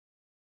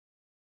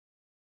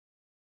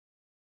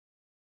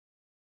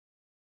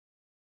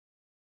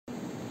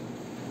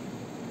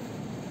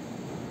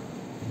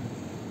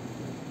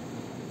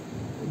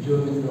जो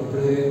मित्रों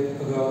अपने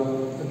अगाऊ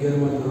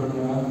 11मा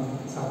ધોરણના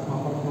 7મા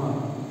પાઠમાં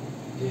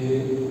જે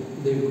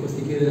દેડકો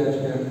શીખી રહ્યા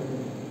છે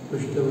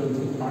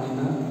પૃષ્ઠવંશી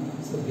પ્રાણીના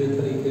સભ્ય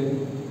તરીકે,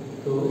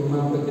 તો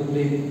એમાં આપણે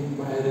કેટલીક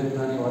બાહ્ય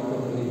રચનાની વાતો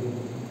કરી,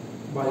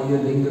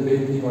 બાહ્ય લિંગ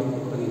ભેદની વાતો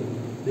કરી,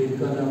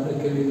 દેડકાને આપણે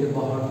કેવી રીતે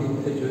બહારથી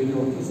રીતે જોઈને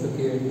ઓળખી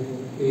શકીએ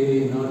કે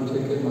નર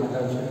છે કે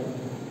માદા છે,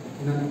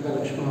 એના કેટલા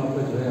લક્ષણો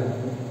આપણે જોયા.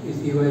 એ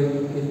સિવાય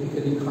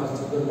કેટલી ખાસ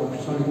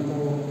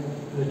લાક્ષણિકતાઓ,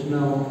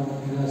 રચનાઓ,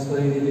 એના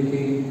શરીરની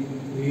કે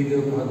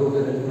વિવિધ ભાગો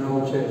કે રચનાઓ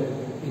છે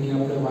એની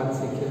આપણે વાત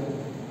શીખ્યા.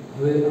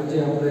 હવે આજે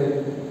આપણે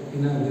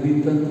એના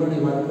વિવિધ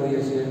તંત્રોની વાત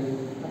કરીએ છીએ.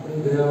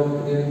 આપણે ગયા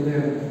વખતે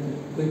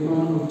કોઈ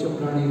પણ ઉચ્ચ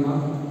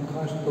પ્રાણીમાં,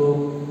 ખાસ તો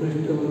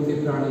પૃષ્ઠવંશી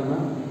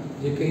પ્રાણીમાં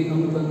જે કંઈ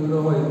અંગતંત્ર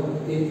હોય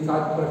એ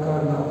 7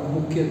 પ્રકારના,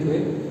 મુખ્યત્વે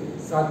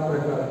 7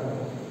 પ્રકાર.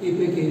 એ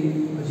પૈકી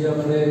આજે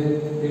આપણે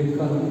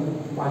દેડકાનું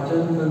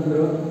પાચન તંત્ર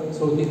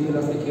સૌથી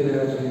પહેલાં શીખી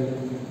રહ્યા છીએ.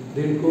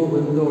 દેડકો,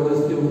 વંદો,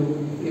 અળસિયું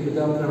એ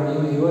બધા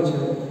પ્રાણીઓ એવા છે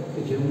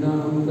કે જેમના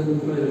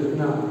અંગતંત્રની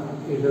રચના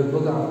એ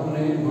લગભગ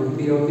આપણને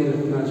મળતી આવતી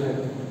રચના છે.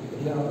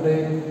 એટલે આપણે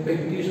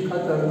પ્રેક્ટિસ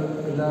ખાતર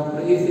પહેલાં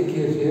આપણે એ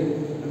શીખીએ છીએ.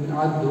 અને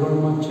આ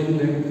ધોરણમાં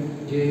છેલ્લે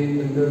જે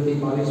 15 થી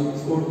 22,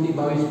 16 થી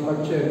 22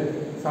 પાઠ છે,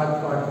 7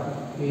 પાઠ,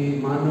 એ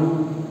માનવ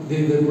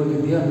દેહ ધર્મને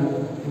ધ્યાન,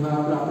 એમાં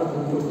આપણે આપણા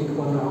તંત્રો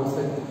શીખવાના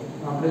આવશે.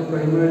 આપણે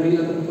પ્રાઇમરીલી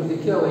આ તંત્ર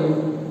શીખ્યા હોઈએ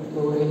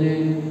તો એને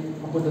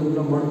આપણું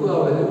તંત્ર મળતું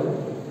આવે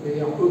કે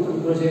આપણું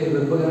તંત્ર છે એ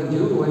લગભગ આ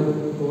જેવું હોય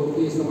તો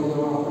એ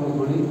સમજવામાં આપણને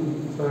ઘણી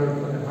સરળ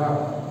પડે. હા,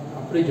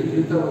 આપણી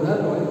જટિલતા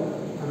વધારે હોય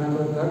આના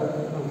કરતાં,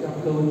 કારણ કે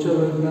આપણે ઉચ્ચ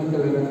વર્ગના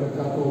કહેવાના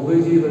કરતાં તો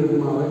ઉભયજીવી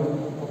વર્ગમાં આવે,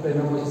 આપણે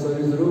એના પછી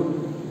સરીસૃપ,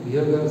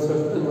 વિહંગમ,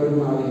 સસ્તન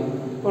વર્ગમાં આવીએ.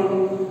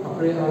 પણ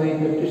આપણે આવી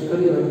પ્રેક્ટિસ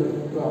કરી હોય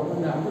તો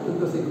આપણને આપણું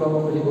તંત્ર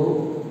શીખવામાં પછી બહુ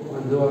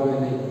વાંધો આવે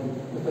નહીં,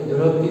 અથવા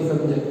ઝડપથી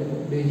સમજાય.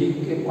 બેઝિક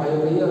કે પાયો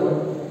તૈયાર હોય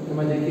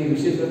એમાં જે કંઈ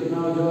વિશેષ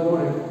રચનાઓ જોવા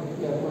મળે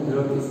એ આપણને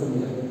ઝડપથી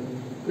સમજાય.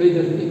 કઈ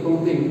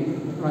દૃષ્ટિકોણથી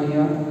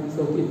અહીંયા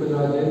સૌથી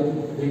પહેલાં આજે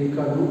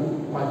દેડકાનું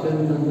પાચન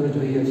તંત્ર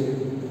જોઈએ છે.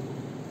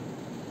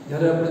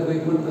 જ્યારે આપણે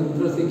કોઈ પણ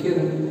તંત્ર શીખીએ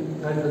ને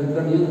ત્યારે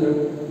તંત્રની અંદર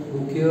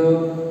મુખ્ય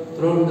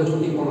 3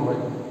 દૃષ્ટિકોણ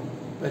હોય.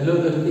 પહેલો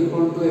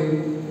દૃષ્ટિકોણ તો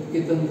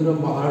એ તંત્ર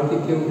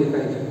બહારથી કેવું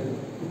દેખાય છે,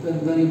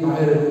 તંત્રની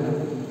બહાર રચના.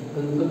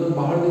 તંત્ર તો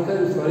બહાર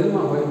દેખાય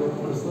શરીરમાં હોય,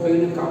 પણ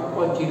શરીરને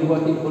કાપવા,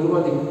 ચીરવાથી,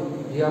 ખોલવાથી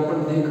જે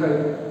આપણને દેખાય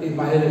એ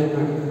બાહ્ય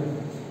રચના કહેવાય,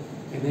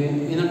 એને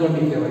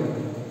એનાટોમી કહેવાય.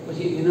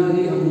 પછી એના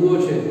જે અંગો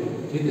છે,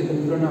 જે તે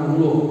તંત્રના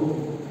અંગો,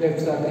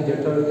 ફેફસા કે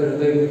જઠર કે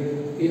હૃદય,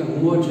 એ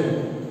અંગો છે,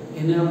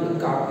 એને આપણે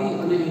કાપી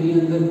અને એની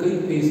અંદર કઈ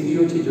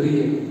પેશીઓ છે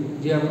જોઈએ,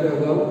 જે આપણે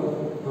અગાઉ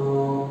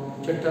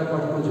 6ઠ્ઠા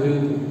પાઠમાં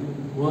જોયું હતું.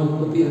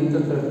 વનસ્પતિ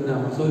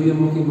અંતરરચના,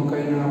 સૂર્યમુખી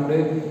મકાઈના આપણે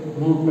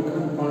મૂળ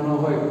પ્રકાર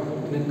પર્ણ હોય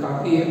એને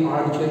કાપી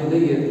આડછેદ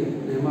દઈએ,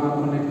 એમાં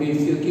આપણને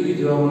પેશીઓ કેવી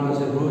જોવા મળે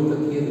છે,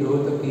 બૃહતકીય,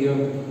 દ્રવતકીય,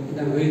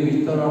 એના વિવિધ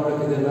વિસ્તારો આપણે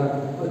કીધેલા,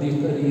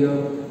 અધિસ્તરીય,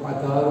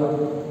 આધાર,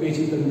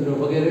 પેશીતંત્ર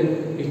વગેરે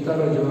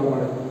વિસ્તારો જોવા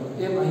મળે.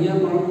 એમ અહીંયા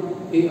પણ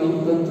એ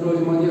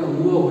અંગતંત્રોમાં જે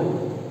અંગો હોય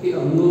એ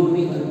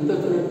અંગોની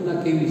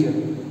અંતરરચના કેવી છે,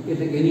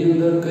 એટલે એની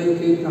અંદર કઈ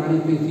કઈ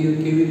પ્રાણી પેશીઓ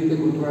કેવી રીતે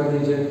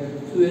ગોઠવાયેલી છે,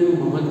 શું એનું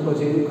મહત્વ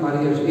છે, એનું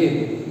કાર્ય છે,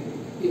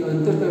 એ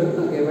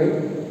અંતરરચના કહેવાય,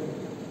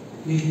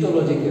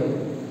 હિસ્ટોલોજી કહેવાય.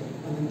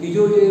 અને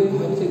ત્રીજો જે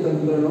ભાગ છે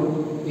તંત્રનો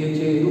એ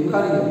છે એનું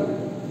કાર્ય,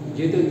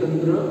 જે તે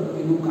તંત્ર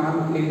એનું કામ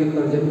કેવી રીતે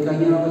કરે. જેમ કે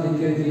અહીંયા આપણે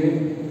શીખીએ છીએ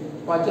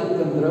પાચન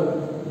તંત્ર,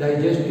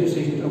 ડાયજેસ્ટિવ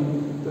સિસ્ટમ,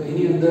 તો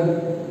એની અંદર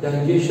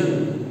ડાયજેશન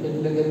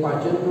એટલે કે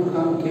પાચનનું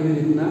કામ કેવી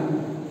રીતના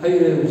થઈ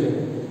રહ્યું છે.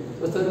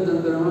 શ્વસન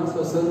તંત્રમાં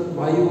શ્વસન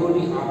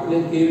વાયુઓની આપલે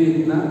કેવી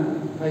રીતના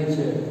થાય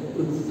છે.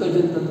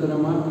 ઉત્સર્જન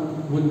તંત્રમાં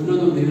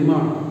મૂત્રનું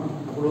નિર્માણ,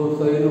 આપણો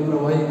શરીરનો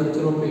પ્રવાહી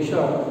કચરો,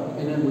 પેશાબ,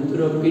 એને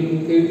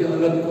મૂત્રપિંડ કેવી રીતે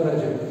અલગ કરે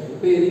છે,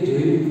 તો એની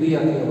જૈવિક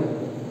ક્રિયા કહેવાય.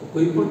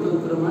 કોઈ પણ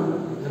તંત્રમાં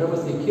જ્યારે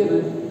આપણે શીખીએ ને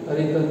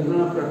ત્યારે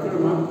તંત્રના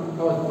પ્રકરણમાં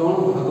આવા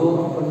 3 ભાગો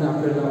આપણને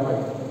આપેલા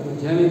હોય. અને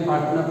જેમ એ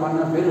પાઠના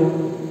પાના ફેરો,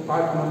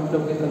 પાઠ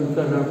મતલબ કે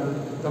તંત્રના,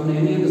 તમને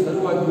એની અંદર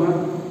શરૂઆતમાં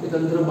એ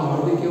તંત્ર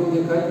બહારથી કેવું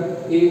દેખાય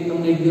એ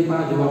તમને 1-2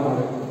 પાના જોવા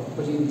મળે.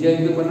 પછી બીજા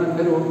 1-2 પાના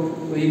ફેરવો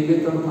તો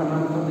 1-2-3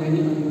 પાના તમને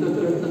એની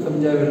અંતરરચના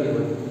સમજાવેલી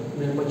હોય.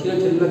 અને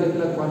પછીના છેલ્લા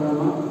કેટલાક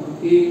પાનામાં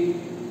એ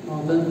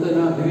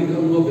તંત્રના વિવિધ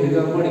અંગો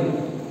ભેગા મળી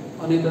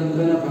અને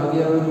તંત્રના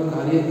ભાગ્યાઓનું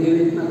કાર્ય કેવી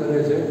રીતના કરે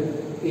છે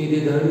એ જે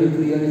ધાર્મિક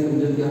ક્રિયાની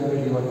સમજણથી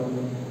આપેલી હોય.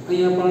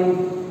 અહીંયા પણ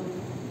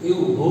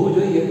એવું હોવું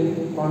જોઈએ,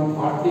 પણ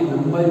પાઠની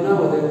લંબાઈ ના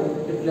વધે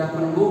એટલે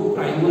આપણને બહુ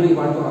પ્રાઇમરી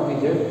વાતો આપી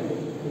છે,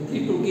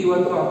 એટલી ટૂંકી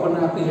વાતો આપણને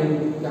આપી છે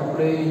કે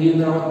આપણે એની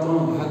અંદર આવા 3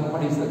 ભાગ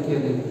પાડી શકીએ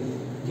નહીં.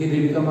 જે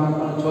દેડકામાં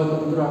આપણને 6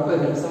 તંત્રો આપે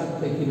છે, 7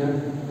 પૈકીના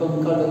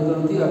કંકાળ તંત્ર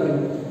નથી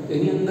આપ્યું,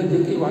 એની અંદર જે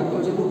કંઈ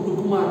વાતો છે બહુ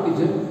ટૂંકમાં આપી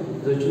છે.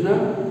 રચના,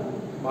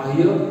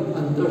 બાહ્ય,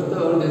 અંતસ્થ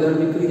અને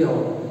ધાર્મિક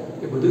ક્રિયાઓ,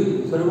 એ બધું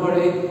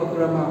સરવાળે એક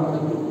ફકરામાં આપણને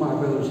ટૂંકમાં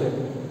આપેલું છે.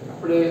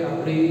 આપણે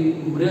આપણી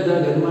મર્યાદા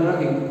ધ્યાનમાં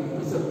રાખી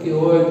શક્ય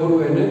હોય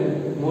થોડું એને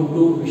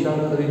મોટું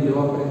વિશાળ કરી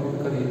જવા પ્રયત્ન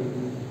કરીએ.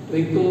 તો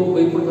એક તો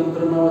કોઈ પણ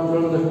તંત્રમાં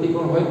 3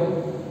 દૃષ્ટિકોણ હોય,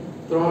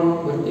 3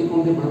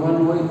 દૃષ્ટિકોણથી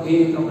ભણવાનું હોય, એ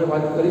આપણે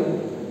વાત કરી.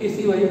 એ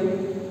સિવાય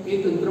એ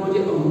તંત્રમાં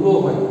જે અંગો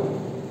હોય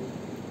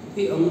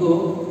એ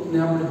અંગોને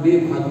આપણે 2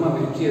 ભાગમાં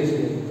વહેંચીએ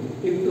છીએ.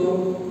 એક તો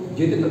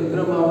જે તે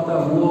તંત્રમાં આવતા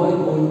અંગો હોય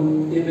કુલ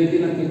એ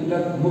પૈકીના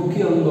કેટલાક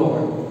મુખ્ય અંગો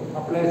હોય.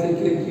 આપણે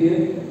શીખીએ છીએ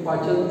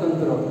પાચન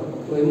તંત્ર,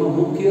 તો એમાં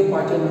મુખ્ય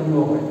પાચન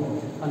અંગો હોય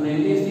અને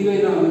એ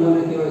સિવાયના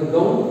અંગોને કહેવાય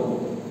ગૌણ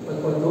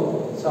અથવા તો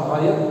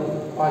સહાયક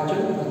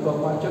પાચન અથવા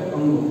પાચક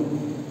અંગો.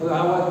 હવે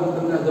આ વાત હું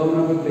તમને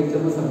અગાઉના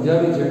લેક્ચરમાં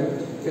સમજાવી છે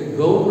કે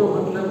ગૌણનો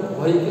મતલબ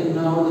હોય કે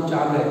ના હોય તો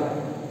ચાલે.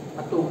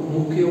 આ તો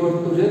મુખ્ય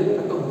વસ્તુ છે,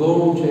 આ તો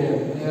ગૌણ છે,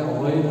 એ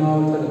હોય ના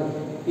હોય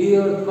એ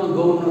અર્થમાં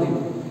ગૌણ નથી.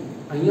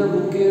 અહીંયા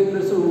મુખ્ય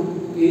એટલે શું,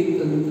 એ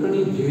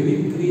તંત્રની જેવી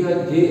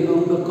ક્રિયા જે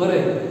અંગ કરે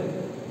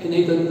એને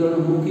તંત્રનો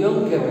મુખ્ય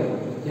અંગ કહેવાય.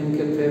 જેમ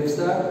કે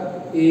ફેફસા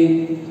એ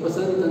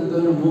શ્વસન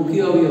તંત્રનો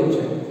મુખ્ય અવયવ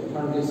છે,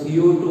 કારણ કે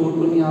CO2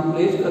 ની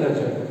આપણે જ કરે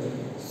છે.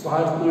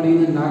 શ્વાસ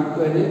નળીને નાક તો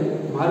એને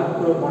માર્ગ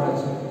પૂરો પાડે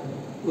છે.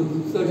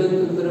 ઉત્સર્જન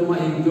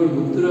તંત્રમાં એક જોડ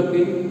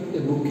મૂત્રપિંડ એ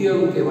મુખ્ય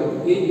અંગ કહેવાય.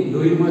 એ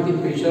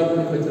લોહીમાંથી પેશાબ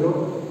અને કચરો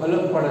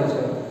અલગ પાડે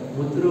છે.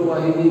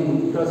 મૂત્રવાહિની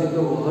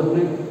મૂત્રાશયનો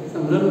વહનને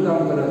સંગ્રહનું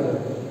કામ કરે છે.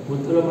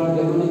 મૂત્રમાં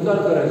તેનો નિકાલ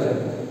કરે છે.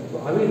 તો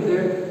આવી રીતે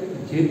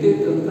જે તે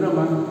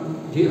તંત્રમાં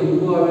જે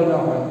અંગો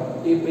આવેલા હોય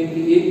એ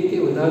પૈકી એક કે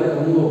વધારે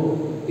અંગો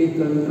એ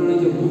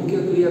તંત્રની જે મુખ્ય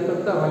ક્રિયા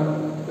કરતા હોય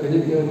તો એને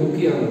કહેવાય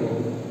મુખ્ય અંગો.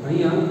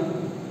 અહીંયા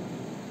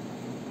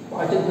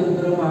પાચન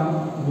તંત્રમાં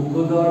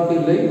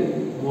મુખદ્વારથી લઈ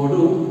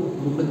મોઢું,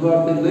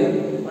 મુખદ્વારથી લઈ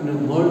અને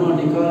મળનો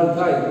નિકાલ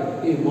થાય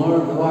એ મળ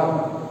દ્વાર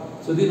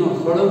સુધીનો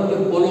સળંગ કે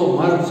પોલો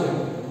માર્ગ છે.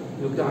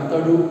 જો કે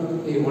આંતરડું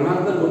એ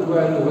વળાંકર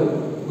ગોઠવાયેલું હોય,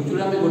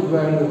 ગૂંચળામાં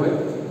ગોઠવાયેલું હોય,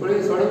 પણ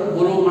એ સળંગ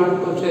પોલો માર્ગ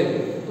તો છે.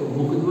 તો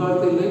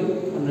મુખદ્વારથી લઈ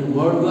અને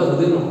મળદ્વાર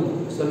સુધીનો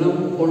સળંગ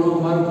પોલો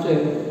માર્ગ છે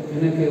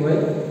એને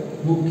કહેવાય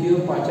મુખ્ય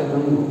પાચન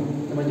અંગો.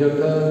 એમાં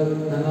જઠર,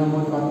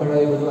 નાના પાંદડા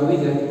એ બધું આવી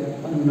જાય,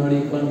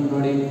 અન્નનળી,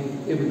 કંઠનળી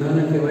એ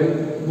બધાને કહેવાય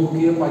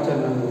મુખ્ય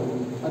પાચન અંગો.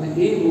 અને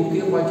એ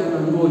મુખ્ય પાચન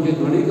અંગો જે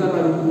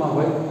નળિકાના રૂપમાં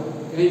હોય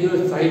એ જો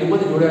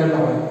સાઈડમાં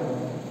જોડાયેલા હોય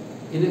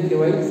એને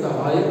કહેવાય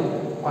સહાયક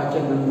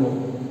પાચન અંગો.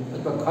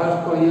 અથવા ખાસ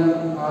તો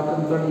અહીંયા આ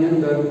તંત્રની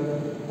અંદર,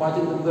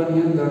 પાચન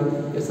તંત્રની અંદર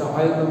એ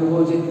સહાયક અંગો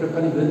જે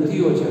પ્રકારની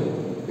ગ્રંથિઓ છે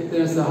એ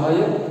તેને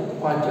સહાયક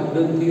પાચક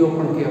ગ્રંથિઓ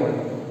પણ કહેવાય,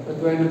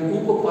 અથવા એને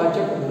ઉપપાચક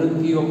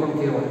ગ્રંથિઓ પણ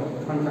કહેવાય.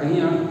 કારણ કે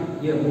અહીંયા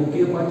જે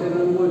મુખ્ય પાચન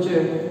અંગો છે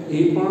એ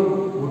પણ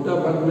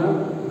મોટાભાગના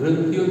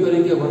ગ્રંથિઓ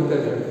તરીકે વર્તે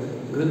છે.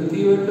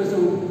 ગ્રંથિઓ એટલે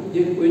શું,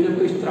 જે કોઈને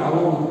કોઈ સ્ત્રાવો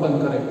ઉત્પન્ન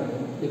કરે,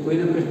 જે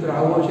કોઈને કોઈ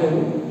સ્ત્રાવો છે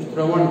એનું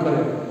શ્રવણ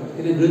કરે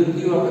એને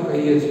ગ્રંથિઓ આપણે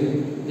કહીએ છીએ.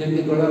 જેમ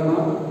કે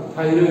ગળામાં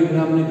થાઇરોઇડ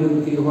નામની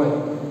ગ્રંથિ હોય,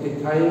 એ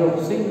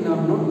થાઇરોક્સિન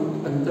નામનો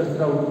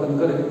અંતઃસ્ત્રાવ ઉત્પન્ન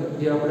કરે,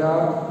 જે આપણે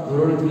આ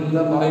ધોરણ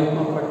છેલ્લા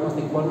 22માં પાઠમાં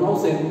શીખવાનું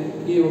આવશે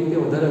એ વખતે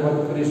વધારે વાત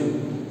કરીશું.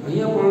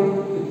 અહીંયા પણ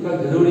કેટલા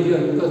જરૂરી જે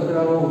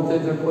અંતઃસ્ત્રાવો,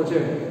 ઉત્સેચકો છે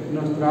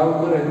એનો સ્ત્રાવ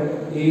કરે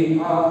એ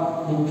આ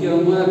મુખ્ય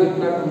અંગોના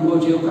કેટલાક અંગો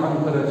છે એવું કામ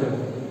કરે છે.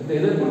 એટલે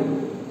એને પણ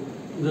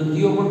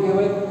ગ્રંથિઓ પણ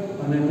કહેવાય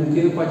અને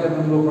મુખ્ય પાચન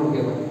અંગો પણ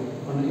કહેવાય.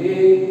 અને એ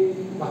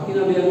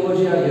બાકીના બે અંગો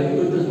છે, આ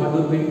યકૃત,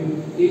 સ્વાદુપિંડ,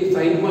 એ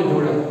સાઈડમાં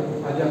જોડાય.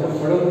 આજે આપણો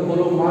સળંગ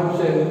પોલો માર્ગ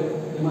છે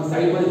એમાં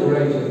સાઈડમાં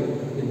જોડાય છે.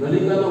 એ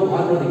નલિકાનો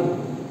ભાગ નથી.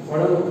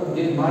 સળંગ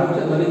જે માર્ગ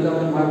છે,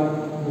 નલિકાનો માર્ગ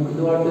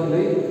મુખદ્વારથી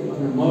લઈ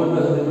અને મળ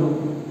સુધીનો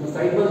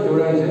સાઈડમાં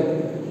જોડાય છે.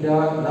 એટલે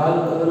આ લાલ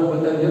કલરનો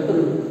બતાવી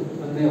યકૃત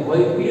અને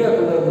હોય પીળા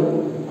કલરનું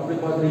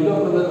આપણી પાસે લીલો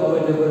કલર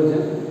અવેલેબલ છે,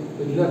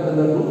 લીલા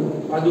કલરનું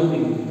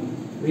સ્વાદુપિંડ.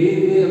 બે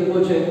અંગો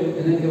છે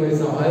એને કહેવાય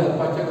સહાયક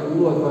પાચક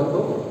અંગો અથવા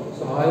તો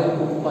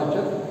સહાયક ઉપપાચક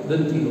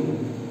ગ્રંથિઓ.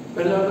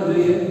 પહેલા આપણે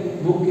જોઈએ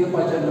મુખ્ય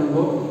પાચન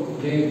અંગો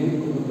જે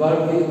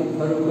દ્વારથી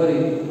શરૂ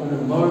કરી અને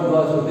મળ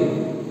દ્વાર સુધી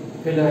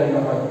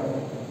ફેલાયેલા હોય.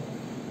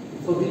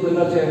 સૌથી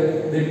પહેલા છે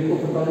દેડકો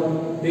પોતાનો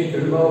બે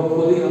જડબાઓ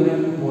ખોલી અને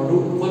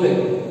મોઢું ખોલે.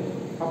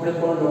 આપણે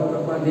પણ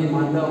ડૉક્ટર પાસે જે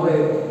માંદા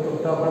હોય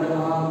ડૉક્ટર આપણને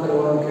આમ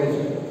કરવાનું કહે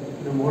છે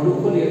અને મોઢું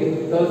ખોલીએ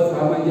તો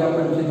સામે જે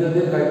આપણને છિદ્ર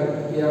દેખાય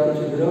એ આપણું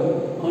છિદ્ર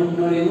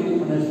અન્નનળીનું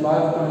અને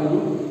શ્વાસ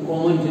નળીનું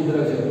કોમન છિદ્ર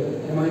છે.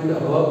 એમાં એટલે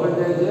હવા પણ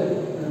જાય છે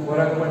અને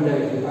ખોરાક પણ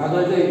જાય છે.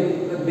 આગળ જઈ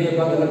તો બે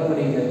ભાગ અલગ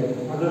પડી જાય.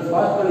 આગળ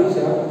શ્વાસ નળી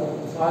છે,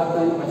 શ્વાસ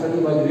નળી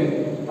પાછળની બાજુએ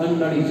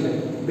અન્નનળી છે.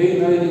 બે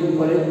નળીની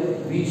ઉપર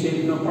વી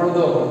શેપનો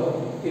પડદો હોય,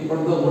 એ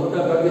પડદો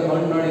મોટા ભાગે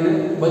અન્નનળીને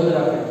બંધ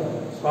રાખે,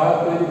 શ્વાસ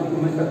નળી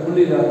હંમેશા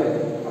ખુલ્લી રાખે.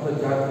 આપણે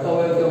જાગતા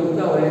હોય કે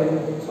ઊંઘતા હોય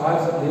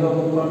શ્વાસ લેવા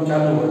મૂકવાનું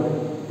ચાલુ હોય.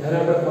 જ્યારે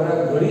આપણે ખોરાક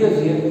ગળીએ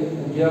છીએ,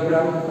 જે આપણે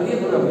આમ કરીએ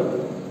બરાબર,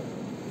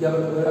 જે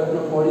આપણે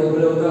ખોરાકનો કોળીએ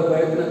ગળે ઉતરવા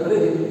પ્રયત્ન કરીએ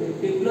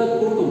છીએ એટલા જ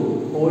પૂરતું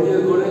કોળીએ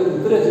ગળે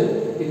ઉતરે છે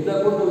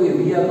એટલા પૂરતું એ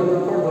વી આપણને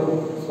પડદો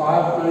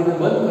શ્વાસ નળીને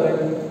બંધ કરે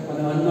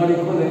અને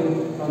અન્નનળી ખોલે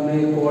અને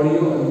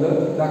કોળીઓ અંદર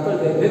દાખલ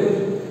થાય. ભેગું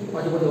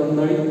પાછું બધું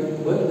અન્નનળી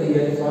બંધ થઈ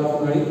જાય, શ્વાસ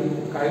નળી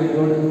કાયમી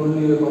ધોરણે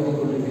ખુલ્લી હોય પાછી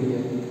ખુલ્લી થઈ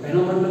જાય. એનો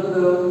મતલબ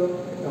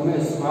તમે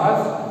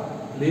શ્વાસ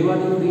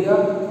લેવાની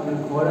ક્રિયા અને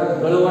ખોરાક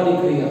ગળવાની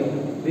ક્રિયા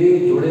બે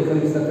જોડે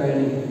કરી શકાય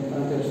નહીં.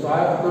 કારણ કે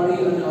શ્વાસ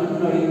નળી અને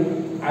અન્નનળી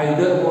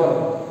આઈધર ઓર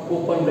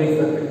ઓપન રહી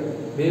શકે,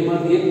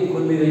 બેમાંથી એક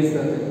ખુલ્લી રહી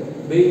શકે.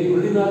 બે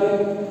ખુલ્લી ના રહે,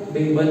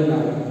 બે બંધ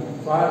ના રહે.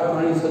 શ્વાસ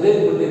નળી સદૈવ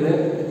ખુલ્લી રહે,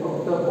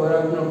 ફક્ત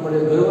ખોરાકનો પડે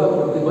ગળવા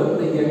પડતી બંધ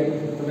થઈ જાય.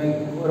 તમે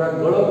ખોરાક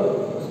ગળો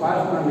શ્વાસ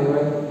ના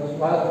લેવાય,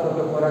 શ્વાસ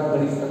વગર ખોરાક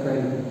ગળી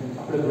શકાય નહીં.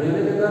 આપણે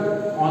ઘણીને કહેતા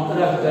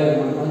અંતરાશ જાય,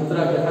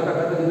 અંતરાશ ખાતા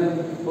ખાતા જેને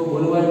બહુ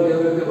બોલવાની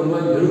ટેવ કે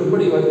બોલવાની જરૂર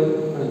પડી હોય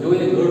અને જો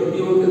એ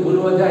ગળતી વખતે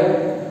બોલવા જાય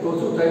તો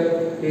શું થાય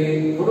કે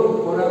થોડોક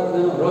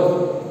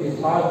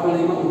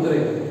પાણીમાં ઉતરે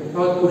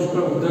તો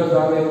પુષ્કળ ઉધરસ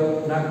આવે,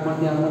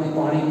 નાકમાંથી આંખમાંથી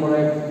પાણી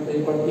પડે, એ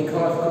પર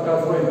તીખાશ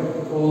ખટાશ હોય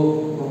તો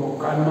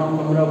કાનમાં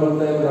કમરા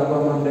બળતા એવું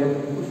લાગવા માંડે,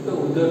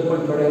 પુષ્કળ ઉધરસ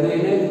પણ ચડે અને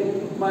એને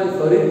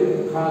શરીર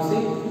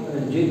ખાંસી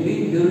જે બી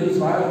જરૂરી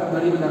શ્વાસ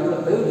નળીમાં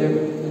દાખલ થયું છે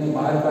એને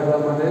બહાર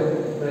કાઢવા માટે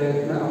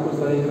પ્રયત્ન આપણું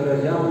શરીર કરે.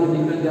 જ્યાં સુધી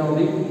નીકળે ત્યાં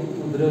સુધી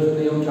ઉધરસ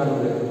એવું ચાલુ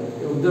રહે.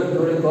 એ ઉધરસ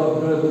જોડે કફ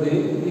જોડે બધી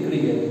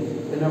નીકળી જાય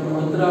એને આપણે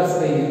અંતરાશ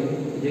કહીએ.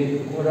 જે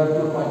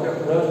ખોરાકનો પાચક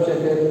રસ છે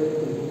તે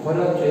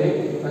ખોરાક છે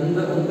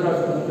અંદર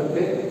અંતરાશ મતલબ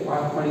કે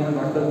પાણીમાં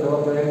દાખલ થવા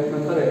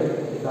પ્રયત્ન કરે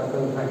એ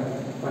દાખલ થાય.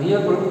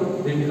 અહીંયા પણ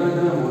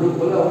દેડકાના મોઢું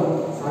ખોલાવો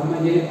સામે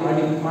જે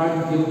આડી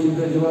જેવું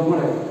છિદ્ર જોવા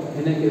મળે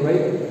એને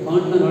કહેવાય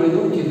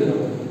અન્નનળીનું છિદ્ર.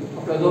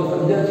 આપણે અગાઉ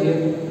સમજ્યા છીએ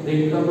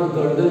દેડકામાં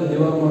ગરદન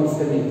જોવા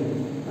મળશે નહીં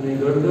અને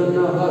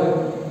ગરદનના અભાવે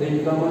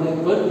દેડકામાં જે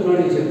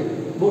કંઠનળી છે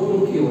બહુ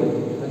ટૂંકી હોય.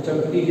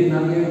 ચપટી જે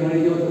નાની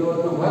નળી જેવો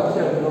શરૂઆતનો ભાગ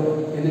છે આપણો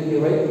એને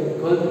કહેવાય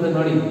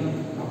કંઠનળી.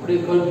 આપણે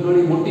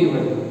કંઠનળી મોટી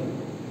હોય,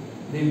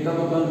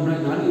 દેડકામાં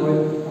કંઠનળી નાની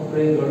હોય.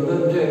 આપણે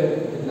ગરદન છે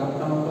એટલે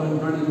આપણામાં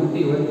કંઠનળી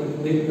મોટી હોય,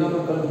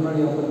 દેડકામાં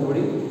કંઠનળી આપણને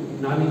થોડી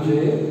નાની છે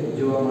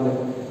જોવા મળે.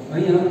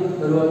 અહીંયા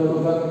શરૂઆતનો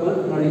ભાગ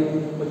કંઠનળી,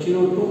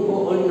 પછીનો ટૂંકો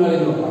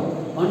અન્નનળીનો ભાગ.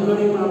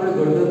 અન્નનળી પણ આપણે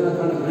ગરદનના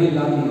કારણે ઘણી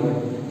લાંબી હોય,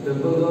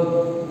 લગભગ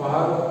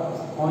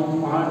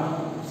 5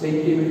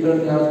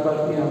 સેન્ટીમીટરની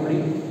આસપાસની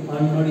આપણી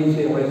અન્નનળી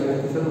છે હોય છે.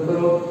 શરૂ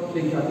કરો તે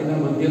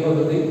છાતીના મધ્ય ભાગ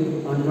સુધી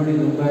અન્નનળી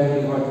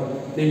લંબાયેલી હોય.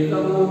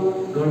 દેડકામાં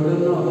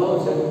ગરદનનો અભાવ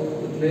છે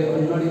એટલે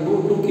અન્નનળી બહુ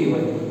ટૂંકી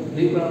હોય.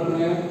 જે પણ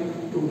આપણે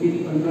ટૂંકી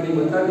અન્નનળી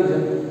બતાવી છે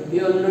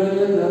એ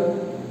અન્નનળીની અંદર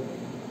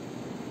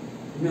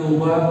મેં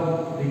ઊભા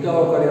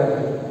લીટાઓ કર્યા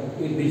છે.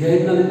 એ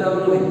ડિઝાઇનના લીટાઓ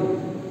નથી,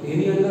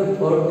 એની અંદર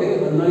ફરતે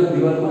અન્નનળી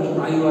દિવાલમાં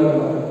સ્નાયુ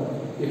આવેલા હોય.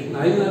 એ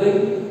સ્નાયુને લઈ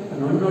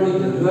અને અન્નનળી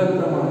જરૂરિયાત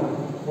પ્રમાણે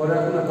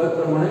ખોરાકના કદ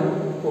પ્રમાણે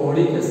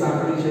પહોળી કે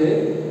સાંકડી છે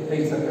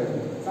થઈ શકે.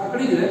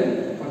 સાંકડી જ રહે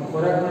પણ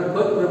ખોરાકના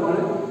કદ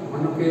પ્રમાણે,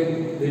 માનો કે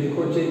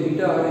દેડકો છે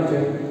ઈટા આવે છે,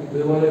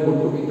 વ્યવહારે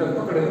મોટું ઈટા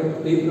પકડે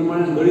તો એ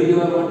પ્રમાણે ગળી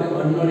જવા માટે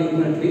અન્નનળી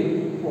એટલી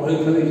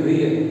પહોળી થવી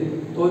જોઈએ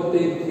તો જ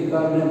તે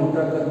શિકારને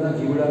મોટા કદના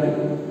જીવડાને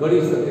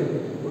ગળી શકે.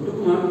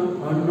 ટૂંકમાં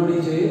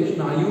અન્નનળી છે એ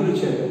સ્નાયુલ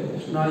છે.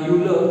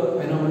 સ્નાયુલ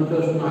એનો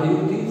મતલબ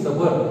સ્નાયુથી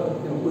સભર,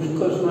 એમાં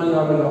પુષ્કળ સ્નાયુ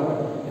આવેલા હોય,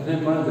 એને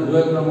પણ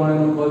જરૂરિયાત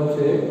પ્રમાણેનું કદ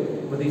છે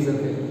વધી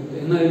શકે.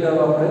 એના લીધે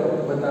આપણે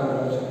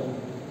બતાવેલા છે.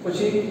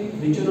 પછી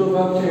નીચેનો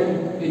ભાગ છે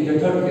એ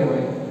જઠર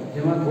કહેવાય,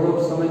 જેમાં થોડોક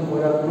સમય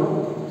ખોરાકનો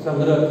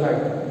સંગ્રહ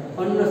થાય.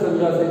 અન્ન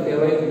સંગ્રહ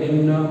કહેવાય.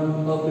 નિમ્ન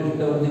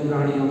અપૃષ્ઠવર્તી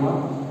પ્રાણીઓમાં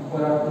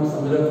ખોરાકનો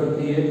સંગ્રહ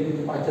કરતી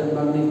પાચન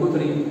ભાગની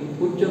કોથળી,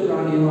 ઉચ્ચ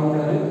પ્રાણીઓમાં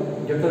આપણે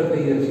જઠર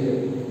કહીએ છીએ.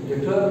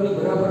 જઠરની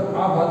બરાબર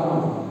આ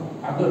ભાગમાં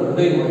આગળ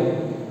હૃદય હોય,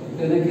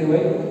 તેને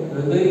કહેવાય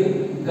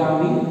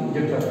હૃદયગામી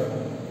જઠર.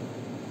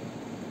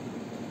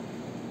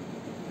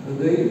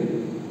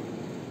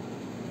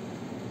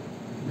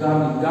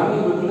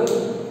 ગામી મતલબ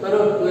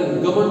તરફ,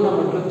 ગમનના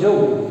મતલબ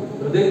જવું.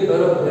 હૃદય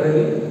તરફ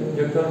રહેલી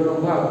જઠરનો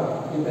ભાગ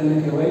એ તેને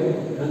કહેવાય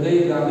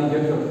હૃદયગામી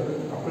જઠર.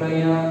 આપણે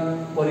અહીંયા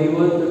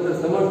પરિવહન કરતા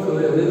સમર્થ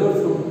હોય હૃદય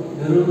દોડશું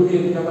જરૂરથી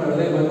એકદમ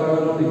હૃદય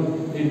બતાવેલો નહીં.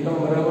 એકદમ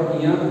બરાબર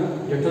અહીંયા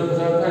જઠર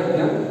પસાર થાય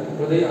ત્યાં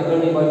હૃદય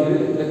આગળની બાજુ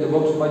એટલે કે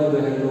વક્ષ બાજુ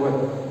રહેલું હોય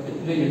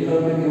એટલે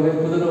જઠરને કહેવાય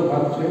ખુદનો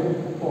ભાગ છે,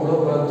 પહોળો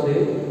ભાગ છે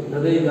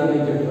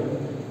હૃદયગામી જઠર.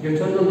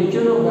 જઠરનો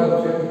નીચેનો ભાગ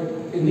છે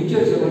એ નીચે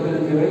છે તેને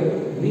કહેવાય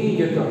ની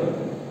જઠર.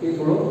 એ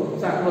થોડો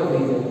સાંકડો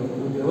થઈ જાય,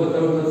 જવો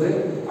તરફ થશે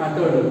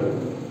આંતરડું.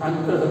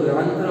 આંતર મતલબ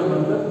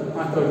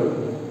આંતરડું,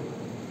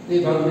 એ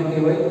ભાગને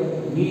કહેવાય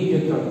ની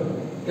જઠર.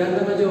 ત્યાં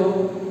તમે જો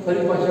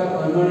ફરી પાછા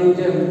અન્નનળી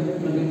જેમ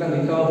કેટલા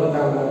નિકાઓ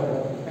બતાવેલા છે.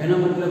 એનો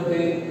મતલબ કે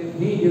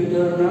ની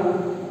જઠરના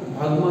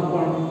ભાગમાં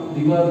પણ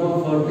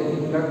દિવાલમાં ફરતે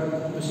કેટલાક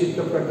વિશિષ્ટ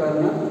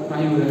પ્રકારના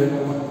સ્નાયુ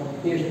રહેલા હોય.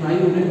 એ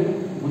સ્નાયુને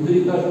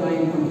મુદ્રિકા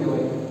સ્નાયુ પણ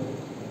કહેવાય.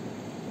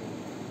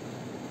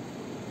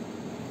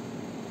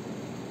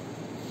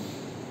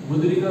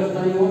 મુદ્રિકા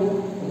સ્નાયુઓ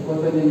અથવા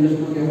તેને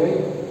ઇંગ્લિશમાં કહેવાય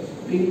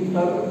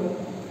સ્ફિન્ક્ટર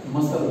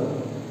મસલ.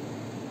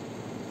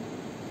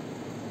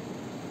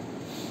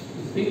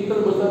 સ્ફિન્ક્ટર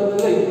મસલને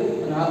લઈ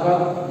અને આ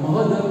ભાગ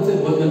મહદઅંશે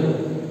બંધ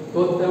તો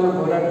જ તેમાં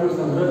ખોરાકનો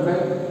સંગ્રહ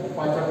થાય,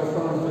 પાચા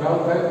રસ્તાનો સ્ત્રાવ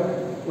થાય,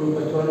 થોડું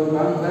પચવાનું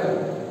કામ થાય.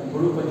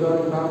 થોડું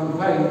પચવાનું કામ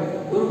થાય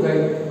પૂરું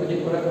થાય પછી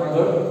ખોરાક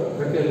આગળ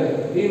ધકેલાય.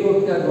 એ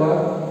વખતે આ દ્વાર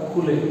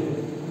ખુલે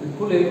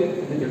એટલે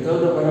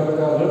જઠરના બરાબર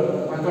આગળ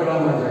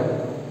આંતરડામાં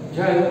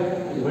જાય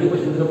વળી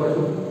પછી છિદ્ર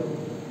પાછું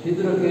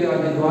છિદ્ર કે આ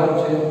જે દ્વાર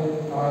છે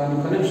આ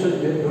કનેક્શન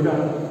છે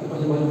જોડાણ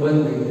પછી બધું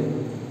બંધ થઈ જાય.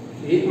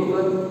 એક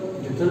વખત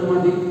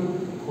જઠરમાંથી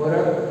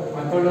ખોરાક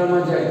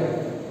આંતરડામાં જાય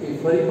એ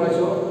ફરી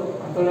પાછો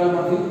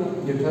આંતરડામાંથી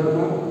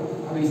જઠરમાં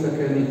આવી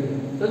શકે નહીં.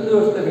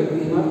 તંદુરસ્ત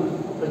વ્યક્તિમાં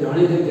આપણે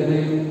જાણીએ છીએ જેને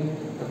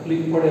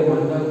તકલીફ પડે,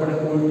 માંદા પડે,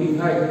 ઉલટી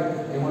થાય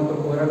એમાં તો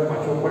ખોરાક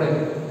પાછો પડે.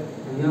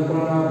 અહીંયા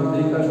પણ આ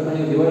મુદ્રિકા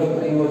સ્નાયુ જેવા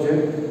સ્નાયુઓ છે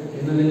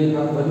એના લીધે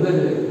ભાગ બંધ જ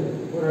રહે.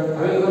 ખોરાક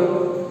આવે કરો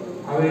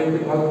આવે એટલે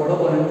ભાગ પડો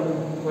બને,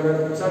 ખોરાક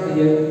સાટી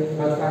જાય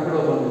ભાગ સાંકડો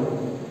બને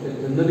એટલે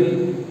જનરલી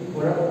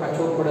ખોરાક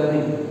પાછો પડે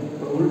નહીં.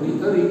 પણ ઉલટી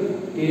કરી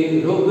એ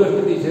રોગગ્રસ્ત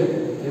છે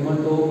એમાં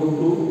તો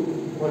ઉલટું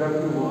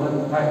ખોરાકનું વહન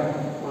થાય.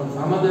 પણ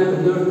સામાન્ય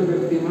તંદુરસ્ત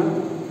વ્યક્તિમાં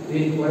એ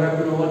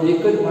ખોરાકનું વહન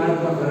એક જ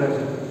માર્ગમાં કરે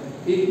છે.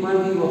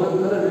 એકમાંથી વહન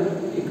કરે ને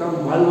એ કામ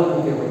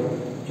વાલ્વનું કહેવાય.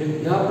 જે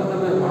જ્યાં પણ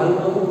તમે વાલ્વ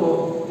મૂકો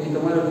એ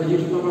તમારા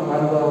ફિઝિક્સમાં પણ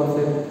વાલ્વ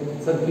આવશે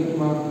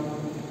સર્કિટમાં.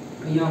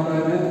 અહીંયા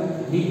આપણે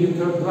ડી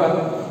જંક્શન ભાગ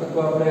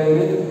અથવા આપણે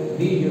એને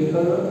ડી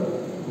જંક્શન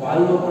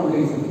વાલ્વ પણ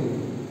કહી શકીએ.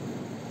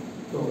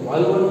 તો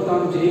વાલ્વનું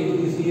કામ છે એક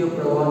દિશીય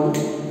પ્રવાહનું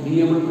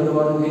નિયમન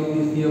કરવાનું, એક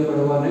દિશીય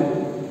પ્રવાહને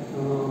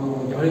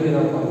જાળવી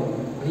રાખવાનું.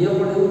 અહીંયા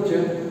પણ એવું છે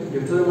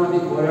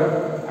જઠરમાંથી ખોરાક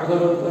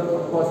આગળ ઉપર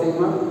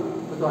અપાશયમાં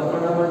અથવા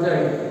આંતરડામાં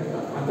જાય,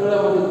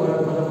 આંતરડામાંથી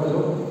ખોરાક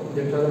પાછો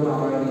જઠરમાં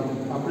આવે નહીં.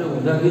 આપણે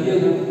ઊંધા થઈ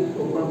જાય ને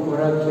તો પણ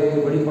ખોરાક છે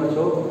એ વળી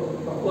પાછો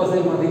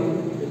અપાશયમાંથી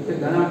એટલે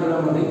નાના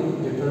આંતરડામાંથી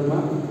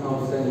જઠરમાં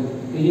આવશે નહીં.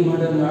 એની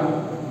માટેના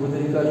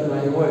મુદ્રિકા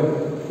સ્નાયુ હોય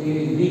એ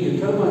ડી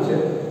જઠરમાં છે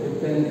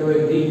એટલે એને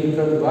કહેવાય ડી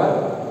જઠર દ્વાર,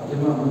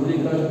 જેમાં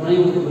મુદ્રિકા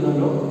સ્નાયુથી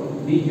બનેલો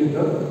ડી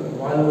જઠર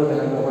વાલ્વ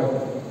રહેલો હોય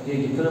જે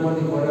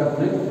જઠરમાંથી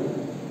ખોરાકને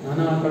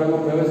નાના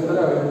આંતરડામાં પ્રવેશ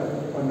કરાવે,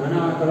 પણ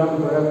નાના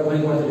આંતરડામાં ખોરાક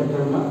ફરી પાછો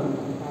જઠરમાં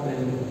આવે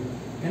નહીં.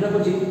 એના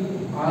પછી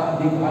આ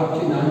જે ભાગ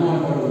છે નાનું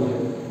આંતરડું છે.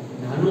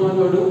 નાનું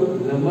આંતરડું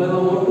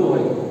લંબાઈમાં મોટું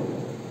હોય,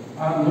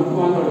 આ મોટું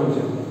આંતરડું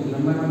છે એ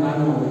લંબાઈમાં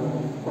નાનું હોય,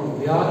 પણ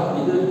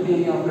વ્યાસની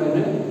દ્રષ્ટિએ આપણે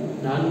એને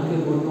નાનું કે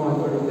મોટું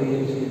આંતરડું કહીએ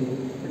છીએ.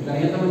 એટલે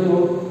અહીંયા તમે જુઓ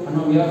આનો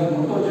વ્યાસ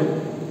મોટો છે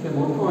એટલે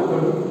મોટું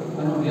આંતરડું,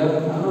 આનો વ્યાસ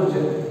નાનો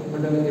છે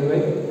એટલે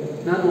કહેવાય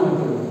નાનું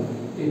આંતરડું.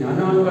 એ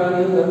નાના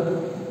આંતરડાની અંદર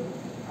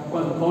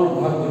આપણને 3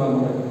 ભાગ જોવા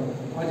મળે.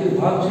 આ જે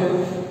ભાગ છે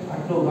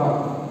આટલો ભાગ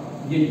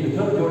જે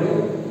જઠર જોડે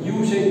યુ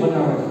શેપ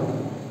બનાવે છે,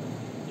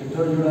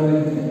 જઠર જોડાવે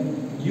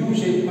યુ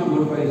શેપમાં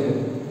ગોઠવાય છે,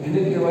 એને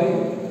કહેવાય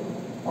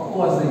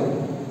અપવાશય.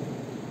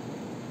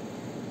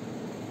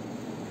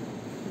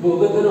 બહુ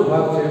અગત્યનો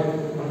ભાગ છે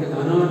કારણ કે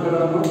નાના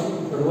આંતરડામાં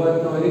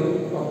શરૂઆતનો એક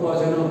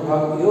અપવાશયનો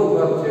ભાગ એવો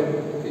ભાગ છે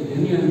કે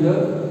જેની અંદર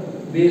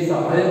 2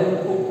 સહાયક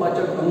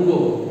ઉપપાચક અંગો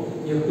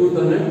યકૃત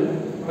અને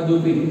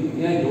સ્વાદુપિંડ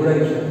ત્યાં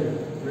જોડાય છે.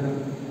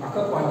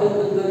 આખા પાચન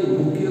તંત્રની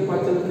મુખ્ય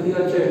પાચન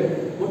ક્રિયા છે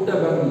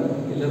મોટા ભાગની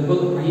એ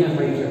લગભગ અહીંયા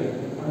થાય છે,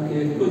 કારણ કે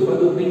યકૃત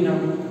સ્વાદુપિંડના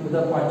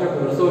બધા પાચક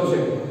રસો છે.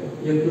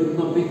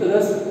 યકૃતનો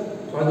પિત્તરસ,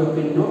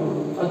 સ્વાદુપિંડનો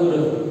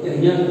સ્વાદુરસ એ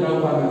અહીંયા સ્ત્રાવ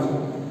પામે છે.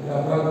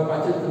 આ ભાગ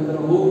પાચન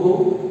તંત્રનો બહુ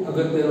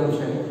અગત્યનો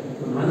છે.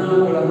 તો નાના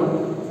આંતરડાનો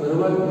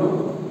શરૂઆતનો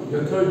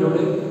જઠર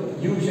જોડે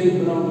યુ શેપ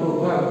બનાવતો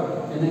ભાગ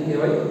એને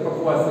કહેવાય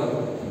અપવાશય.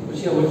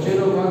 પછી આ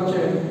વચ્ચેનો ભાગ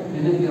છે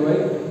એને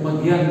કહેવાય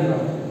મધ્યાંત્ર.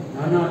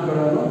 નાના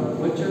આંતરડાનો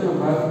વચ્ચેનો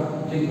ભાગ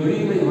જે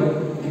ગળીમય હોય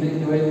એને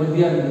કહેવાય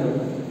મધ્યાંત્ર.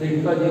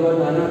 રેડકા જેવા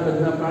નાના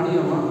કદના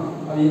પ્રાણીઓમાં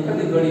આવી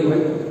એકાદી ગળી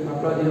હોય,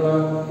 આપણા જેવા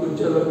ઉચ્ચ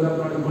વર્ગના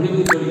પ્રાણી ઘણી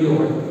બધી ગળીઓ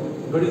હોય,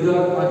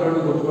 ગળીદાર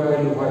આંતરડું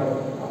ગોઠવાયેલું હોય.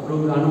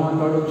 આપણું નાનું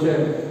આંતરડું છે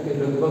એ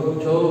લગભગ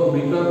 6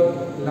 મીટર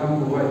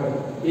લાંબુ હોય,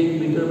 1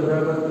 મીટર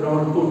બરાબર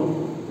 3 ફૂટ.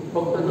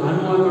 ફક્ત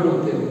નાનું આંતરડું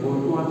છે,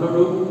 મોટું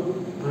આંતરડું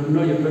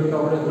નાનો જેટલો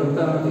આપણે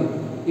ગણતા નથી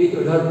એ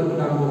 18 ફૂટ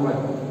લાંબુ હોય.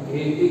 એ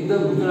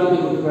એકદમ ઉતરાવે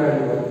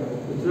ગોઠવાયેલું હોય.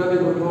 ઉતરાવે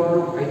ગોઠવવાનો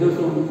ફાયદો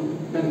શું?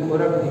 કે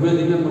ખોરાક ધીમે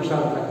ધીમે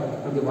પસાર થાય,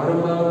 કારણ કે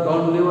વારંવાર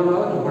ટર્ન લેવાનો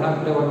આવે ને વળાંક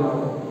લેવાનો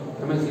આવે.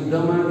 તમે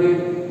સીધા માર્ગે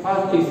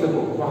ફાસ્ટ જઈ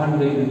શકો વાહન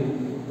લઈને,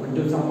 પણ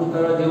જો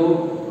સાપુતારા જેવો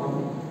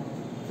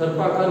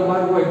સર્પાકાર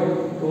માર્ગ હોય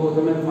તો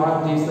તમે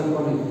ફાસ્ટ જઈ શકો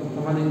નહીં,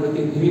 તમારી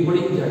ગતિ ધીમી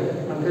પડી જાય.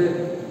 કારણ કે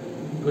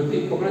ગતિ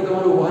પકડે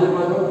તમારું વાહન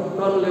પાછો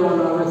ટર્ન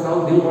લેવાનો આવે, સાવ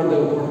ધીમું કરી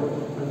દેવું પડે.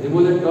 અને ધીમો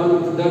લઈને ટર્ન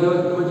સીધા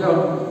જવા તમે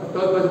જાઓ તો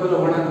પછી પેલો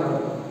વળાંક આવે,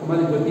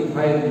 તમારી ગતિ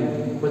થાય નહીં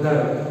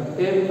વધારે.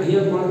 એમ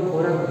અહીંયા પણ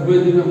ખોરાક ધીમે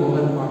ધીમે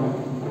વહન પામે,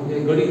 કારણ કે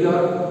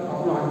ગળીદાર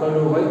આપણો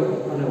આંતરડો હોય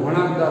અને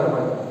વળાંકદાર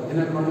હોય,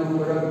 એના કારણે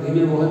ખોરાક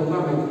ધીમે વહન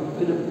પામે.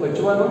 એને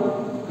પચવાનો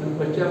અને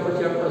પચ્યા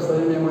પછી આપણા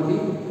શરીરને એમાંથી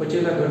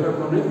પચેલા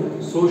ઘટકોને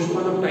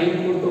શોષવાનો ટાઈમ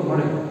પૂરતો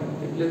મળે,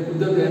 એટલે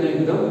કુદરતે એને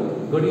એકદમ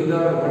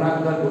ગળીદાર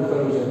વળાંકદાર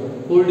ગોઠવેલું છે,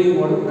 ફોલ્ડિંગ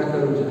વાળું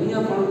રાખેલું છે.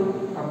 અહીંયા પણ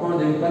આપણા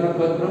દેડકાના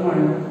કદ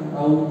પ્રમાણે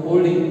આવું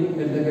ફોલ્ડિંગ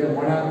એટલે કે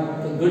વળાંક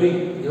ગળી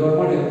જેવા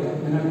મળે,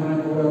 એના કારણે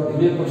ખોરાક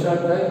ધીમે પસાર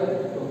થાય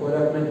તો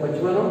ખોરાકને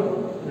પચવાનો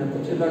અને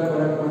પચેલા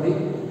ખોરાકમાંથી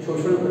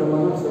શોષણ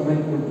કરવાનો સમય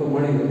પૂરતો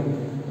મળી રહે.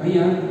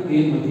 અહીંયા એ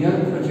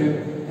મધ્યાંત્ર છે.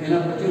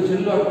 એના પછી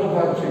છેલ્લો આટલો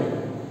ભાગ છે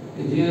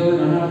કે જે હવે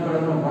નાના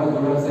આંતરડાનો ભાગ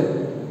જોડાશે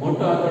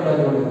મોટા આંતરડા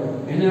જોડે,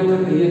 એને આપણે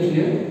કહીએ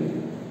છીએ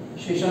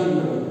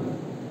શેષાંત્ર.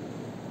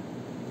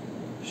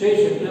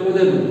 શેષ એટલે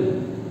વધેલું.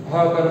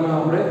 ભાગાકારમાં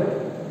આપણે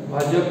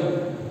ભાજક,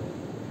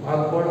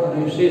 ભાગફળ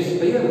અને શેષ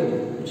કહીએ ને,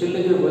 છેલ્લે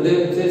જે વધે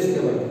શેષ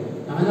કહેવાય.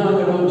 નાના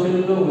આંતરડાનો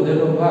છેલ્લો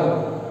વધેલો ભાગ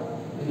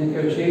એને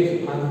કહેવાય શેષ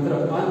આંત્ર.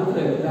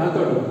 આંત્ર એટલે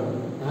આંતરડું,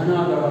 નાના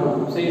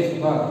આંતરડાનો શેષ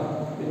ભાગ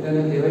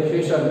તેને કહેવાય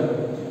શેષાંત્ર.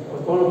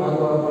 3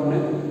 ભાગો આપણને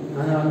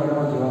નાના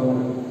આંતરડામાં જોવા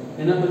મળે.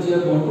 એના પછી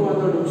આ મોટું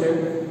આંતરડું છે,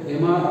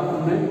 એમાં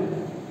આપણને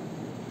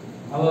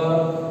આવા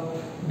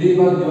 2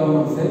 ભાગ જોવા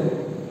મળશે.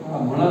 આ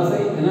મળાશય,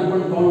 એના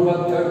પણ 3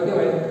 ભાગ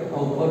કહેવાય.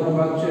 આ ઉપરનો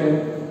ભાગ છે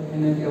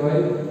એને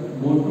કહેવાય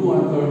મોટું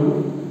આંતરડું,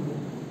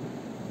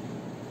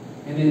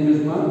 એને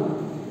ઇંગ્લિશમાં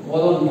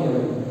કોલોન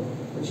કહેવાય.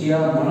 પછી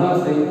આ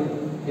મળાશય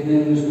એને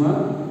ઇંગ્લિશમાં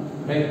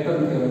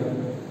રેક્ટમ કહેવાય.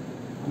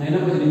 અને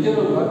એના પછી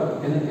નીચેનો ભાગ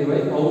એને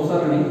કહેવાય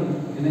અવસરણી,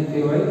 એને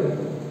કહેવાય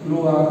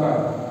ક્લોઆકા.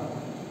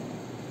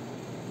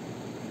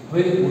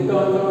 હવે મોટા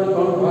આંતરડાના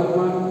 3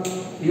 ભાગમાં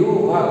એવો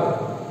ભાગ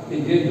કે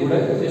જે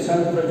જોડાય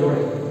શેષાંત્ર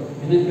જોડે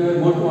એને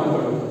કહેવાય મોટું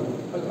આંતરડું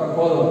અથવા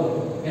કોલોન.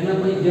 એના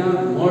પછી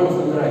જ્યાં મળ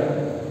સંગ્રહાય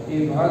એ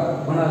ભાગ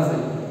ભણાશે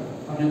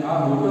અને આ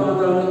મોટા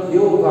આંતરડાનો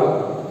એવો ભાગ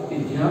કે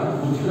જ્યાં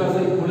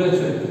મૂત્રાશય ખુલે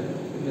છે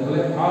એટલે હવે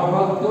આ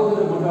ભાગ કેવો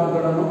છે મોટા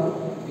આંતરડાનો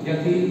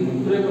જ્યાંથી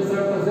મૂત્ર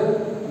પસાર થશે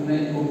અને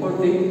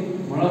ઉપરથી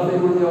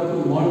મળાશયમાંથી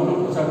આવતું મળ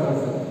પણ પસાર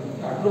થશે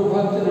આટલો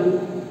ભાગ છે ને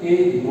એ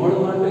મળ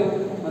માટે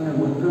અને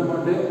મૂત્ર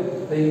માટે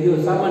થઈ ગયો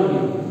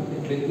સામાન્ય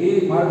એટલે એ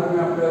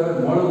માર્ગને આપણે હવે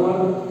મળ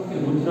માર્ગ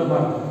કે મૂત્ર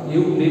માર્ગ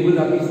એવું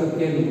લેબલ આપી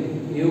શકીએ નહીં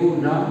એવું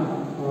નામ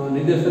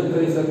નિર્દેશન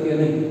કરી શકીએ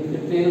નહીં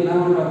એટલે એનું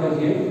નામ આપે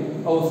છે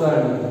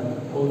અવસારણી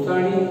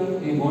અવસારણી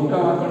એ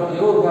મોટા આંતરડાનો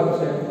એવો ભાગ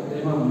છે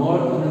જેમાં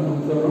મળ અને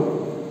મૂત્રનો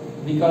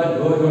નિકાલ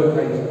જોર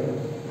થાય છે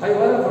થાય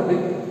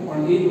વારાફરતી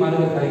પણ એ જ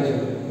માર્ગે થાય છે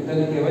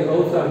એટલે કહેવાય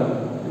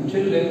અવસારણી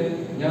છેલ્લે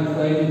જ્યાં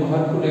શરીરની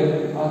બહાર ખુલે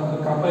આ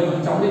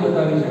કાપાઈ ચામડી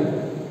બતાવી છે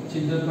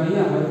છિદ્ર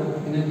અહીંયા હોય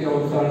એને તે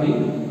અવસારણી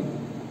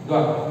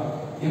દ્વાર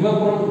એમાં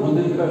પણ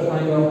મુદ્રિકા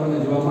સ્નાયુ આપણને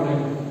જોવા મળે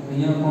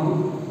અહીંયા પણ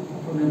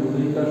આપણને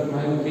મુદ્રિકા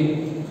સ્નાયુથી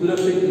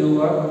સુરક્ષિત એવું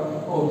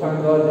અવસાન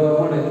દ્વાર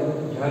જોવા મળે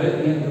જ્યારે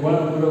અહીંયા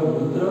દબાણપૂર્વક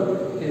મૂત્ર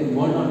કે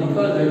મળનો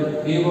નિકાલ થાય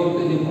એ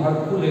વખતે જે ભાગ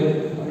ખુલે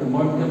અને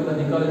મળ કરતા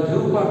નિકાલ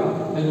જેવું પામે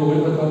એનું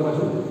વળી બતાવવા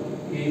પાછું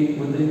એ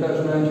મુદ્રિકા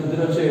સ્નાયુ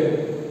છિદ્ર છે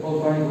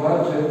અવસાની દ્વાર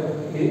છે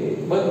એ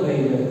બંધ થઈ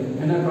જાય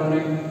એના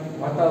કારણે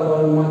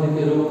વાતાવરણમાં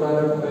જે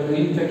રોગકારક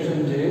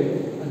ઇન્ફેક્શન છે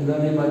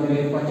અંદરની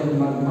બાજુએ પાચન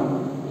માર્ગમાં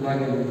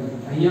લાગે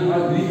અહીંયા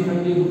આ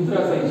દ્વિખંડી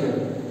મૂત્રાશય છે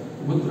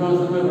મૂત્રાનો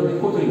સમય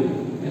બધી કોથળી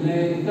એને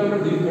એટલા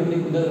માટે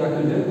દ્વિખંડી કુદરત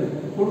રાખેલ છે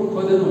થોડું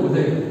કદનું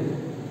વધે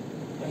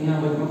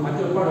અહીંયા વચમાં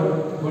ખાંચો પાડો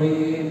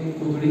વળી એ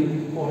કોથળી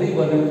પહોળી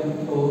બને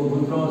તો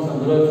મૂત્રનો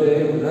સંગ્રહ છે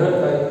એ વધારે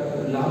થાય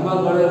લાંબા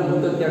ગાળે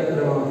મૂત્ર ત્યાગ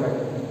કરવાનો થાય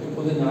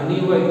પોતે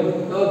નાની હોય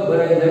તો જ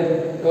ભરાઈ જાય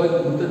તો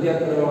જ મૂત્ર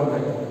ત્યાગ કરવાનો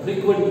થાય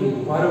ફ્રીક્વન્ટલી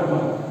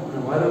વારંવાર અને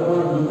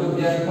વારંવાર મૂત્ર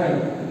ત્યાગ થાય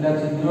એટલે આ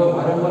છિદ્રો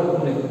વારંવાર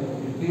ખુલે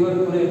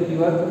એટલી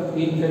વાર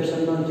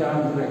ઇન્ફેક્શનનો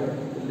ચાન્સ રહે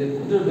એટલે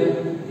કુદરતે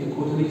એ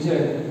કોથળી છે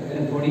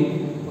એને થોડી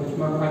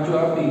વચમાં ખાંચો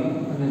આપી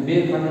અને બે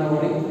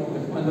ખાનાવાળી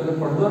વચમાં તો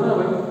પડદો ના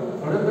હોય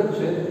કડક જ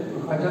છે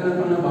ખાંચાના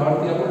કારણે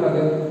બહારથી આપણે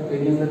લાગે કે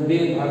એની અંદર બે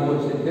ભાગો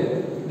છે તે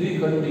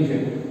દ્વિખંડી છે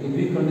એ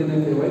દ્વિખંડીને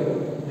કહેવાય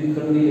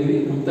દ્વિખંડી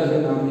એવી મૂત્રાશય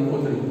નામની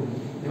કોથળી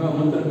એમાં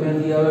મૂત્ર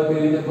ક્યાંથી આવે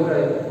કેવી રીતે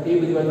ભરાય એ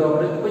બધી વાતો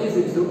આપણે પછી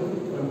શીખશું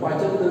પણ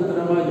પાચન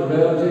તંત્રમાં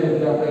જોડાયો છે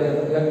એટલે આપણે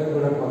યાદ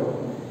રાખવાનું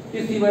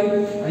એ સિવાય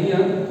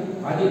અહીંયા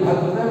આ જે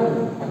ભાગ બતાવ્યો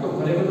આ તો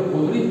ખરેખર તો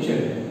કોથળી જ છે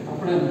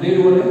આપણે બ્લેડ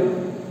વડે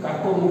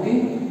કાપો મૂકી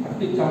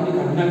આટલી ચામડી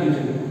કાઢી નાખી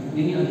છે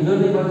એની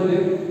અંદરની બાજુએ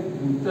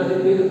મૂત્રાશય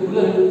કઈ રીતે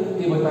ખુલે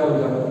એ બતાવ્યું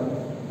છે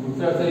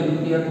મૂત્રાશય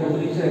રૂપી આ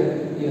કોથળી છે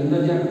એ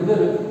અંદર જ્યાં ખુલે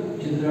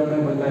છિદ્ર આપણે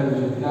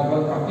બતાવ્યું છે આ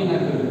ભાગ કાપી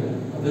નાખ્યો છે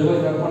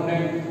અધરવાઇઝ આપણને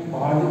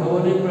બહારથી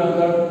ખબર નહીં પડે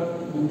અગર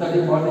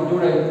મૂત્રાશય બહારથી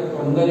જોડાય તો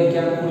અંદર એ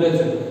ક્યાં ખુલે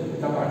છે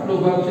તો આટલો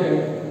ભાગ છે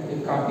એ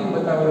કાપી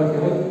બતાવેલો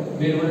કહેવાય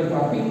બ્લેડ વડે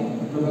કાપી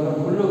એટલો ભાગ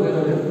ખુલ્લો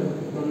ગયેલો છે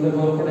અંદર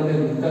ખબર પડે કે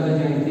મૂત્રાશય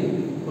જ્યાંથી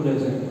ખુલે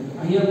છે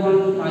અહીંયા પણ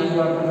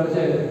સ્નાયુ આપેલા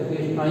છે એ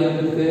સ્નાયુ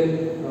એટલે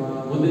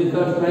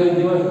મુદ્રિકા સ્નાયુ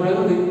જેવા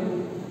સ્નાયુ નથી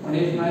પણ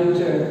એ સ્નાયુ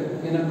છે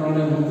એના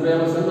કારણે મૂત્ર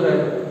એમાં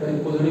સંગ્રહાય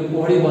કોથળી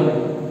પહોળી બને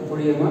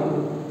થોડી એમાં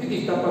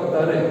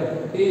સ્થિતિસ્થાપકતા રહે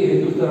એ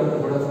હેતુસર આપણે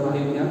થોડા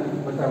સ્નાયુ ત્યાં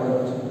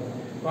બતાવેલા છે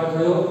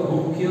પાછળ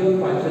મુખ્ય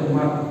પાચન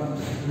માર્ગ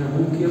અને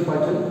મુખ્ય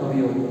પાચન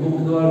અવયવ મુખ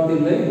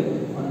દ્વારથી લઈ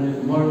અને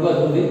મળદ્વાર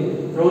સુધી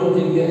 3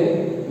 જગ્યાએ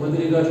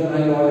મુદ્રિકા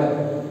સ્નાયુ આવે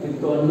એક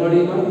તો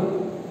અન્નળીમાં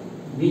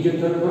નીચ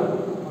જઠરમાં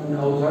અને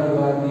અવસાની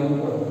વારની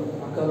ઉપર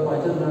આખા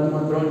પાચન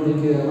માર્ગમાં 3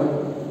 જગ્યાએ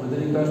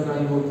મુદ્રિકા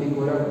સ્નાયુઓથી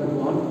ખોરાકનું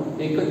વહન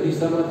એક જ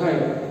દિશામાં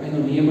થાય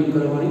એનું નિયમન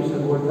કરવાની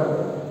સગવડતા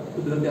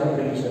કુદરતે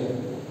આપેલી છે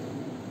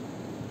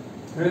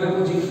એના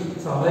પછી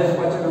સહાયક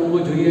પાચક અંગો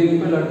જોઈએ એ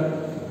પહેલા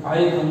આ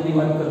એક અંગની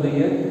વાત કરી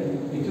લઈએ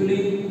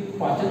એકચ્યુઅલી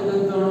પાચન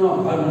તંત્રનો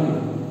આભાર નથી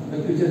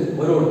લખ્યું છે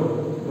બરોડ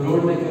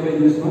બરોડને કહેવાય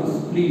ઇંગ્લિશમાં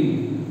સ્પ્લીન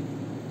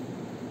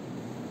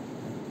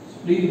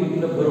સ્પ્લીન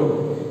મતલબ બરોડ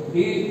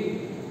એ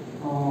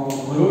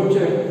બરોડ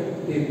છે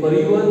એ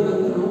પરિવહન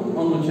તંત્રનું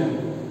અંગ છે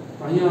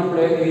અહીંયા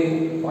આપણે એ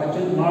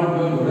પાચન માર્ગ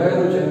જો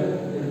જોડાયેલો છે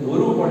એ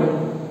દોરવું પડે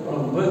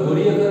પણ હવે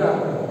દોરીએ ખરા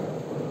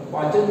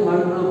પાચન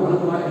માર્ગના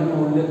ભાગમાં એનો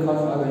ઉલ્લેખ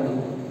ખાસ આવે નહીં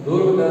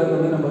દોર વધારે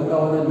તમને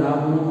બતાવવાના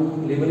નામનું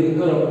લેબલિંગ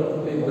કરો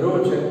એ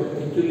બરોડ છે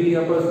એકચ્યુઅલી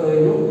આપણા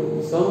શરીરનું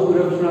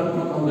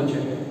સંરક્ષણાત્મક અંગ છે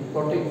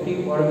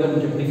પ્રોટેક્ટિવ ઓર્ગન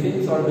છે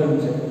ડિફેન્સ ઓર્ગન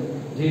છે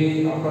જે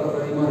આપણા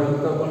શરીરમાં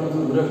રક્તકણનું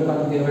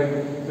સંગ્રહસ્થાન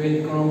કહેવાય શ્વેત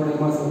કણો પણ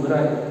એમાં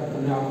સંગ્રહાય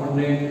અને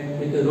આપણને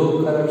એક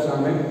રોગકારક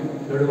સામે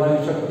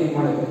લડવાની શક્તિ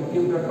મળે એ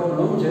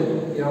પ્રકારનું અંગ છે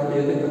એ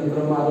આપણે જે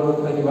તંત્રમાં આગળ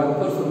વધવાની વાત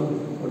કરશું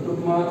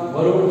ટૂંકમાં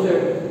બરોડ છે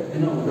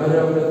એનો વધારે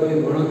આપણે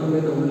કોઈ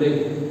ગણતરી તો ઉલ્લેખ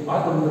આ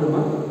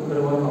તંત્રમાં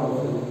કરવાનો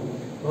આવશે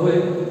હવે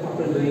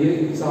આપણે જોઈએ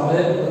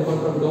સહાયક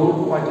અથવા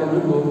ગૌણ પાચન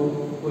અંગો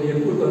કોઈ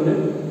યકૃત અને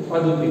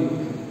સ્વાદુપિંડ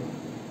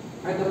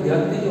આ તો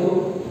ધ્યાનથી જો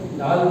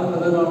લાલ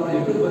કલરનો આપણે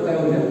એટલું જ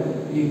બતાવ્યું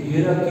છે એ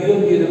ઘેરા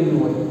કિરમજી રંગનું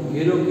હોય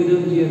ઘેરો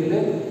કિરમજી એટલે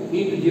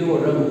ઈંટ જેવો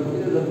રંગ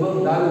એટલે લગભગ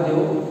લાલ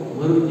જેવો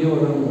મરૂન જેવો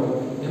રંગ હોય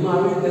એમાં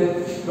આવી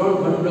રીતે 3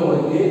 ખંડો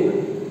હોય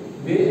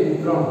 1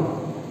 2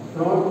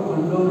 3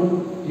 ખંડોનું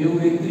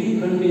એવું એક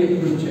ત્રિખંડી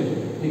યકૃત છે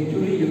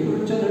એકચ્યુઅલી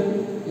યકૃત છે ને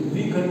એ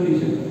દ્વિખંડી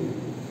છે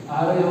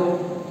આ રહ્યો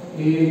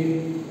એ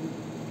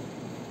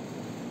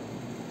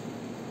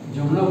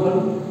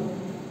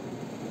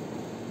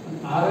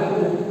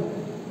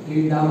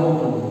એ ડાબો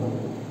ખંડ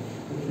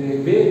એટલે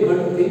બે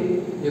ખંડથી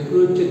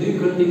યકૃત છે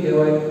દ્વિખંડી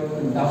કહેવાય.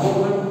 ડાબો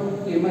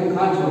ખંડ એમાં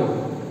કાચ હોય.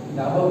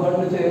 ડાબો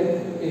ખંડ છે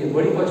એ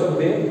વળી પાછો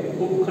બે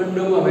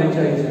ઉપખંડોમાં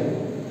વહેંચાય છે.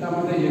 એટલા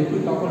માટે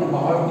યકૃત આપણને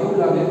બહાર કેવું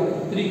લાગે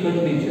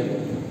ત્રિખંડી છે.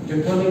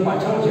 જઠરની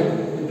પાછળ છે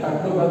એટલે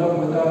આટલો ભાગ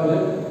બતાવે છે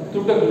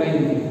તૂટક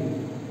લાઈનથી,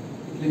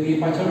 એટલે કે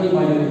પાછળની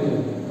બાજુ છે.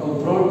 તો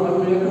ત્રણ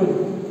ખંડ યકૃત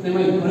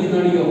તેમાં ઘણી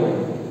નળીઓ હોય.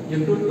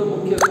 યકૃતનું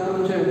મુખ્ય કામ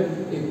છે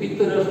એ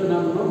પિત્તરસ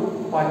નામનો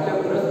પાચક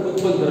રસ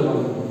ઉત્પન્ન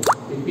કરવાનો.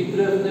 એ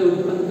પિત્તરસને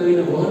ઉત્પન્ન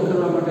કરીને વહન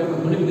કરવા માટે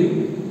ઘણી બધી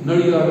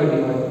નળીઓ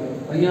આવેલી હોય.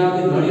 અહીંયા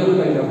આ નળીઓ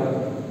કઈ આપણે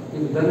એ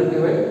બધાને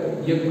કહેવાય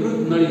યકૃત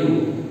નળીઓ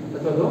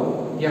અથવા તો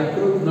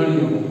યકૃત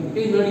નળીઓ.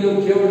 એ નળીઓ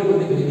છેવટે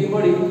બધી ભેગી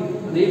મળી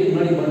અને એક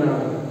નળી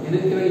બનાવે, એને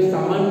કહેવાય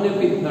સામાન્ય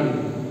પિત્ત નળી.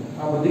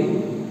 આ બધી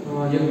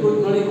યકૃત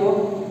નળીઓ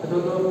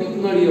અથવા તો પિત્ત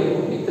નળીઓ,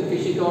 પિત્ત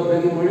કેશિકાઓ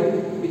ભેગી મળી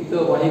પિત્ત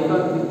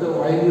વાહિકા પિત્ત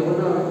વાહિનીઓ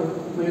બનાવે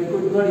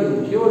યકૃત નળીઓ.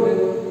 છેવટે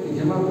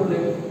જેમાં ખુલે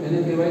એને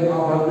કહેવાય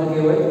આ ભાગને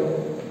કહેવાય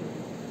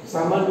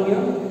સામાન્ય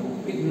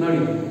પિત્ત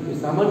નળી. એ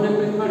સામાન્ય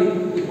પિત્ત નળી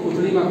એ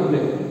કોથળીમાં ખુલે.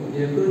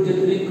 યકૃત જે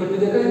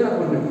ત્રિખંડી દેખાય છે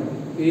આપણને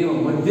એ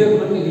મધ્ય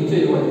ખંડની નીચે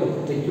હોય.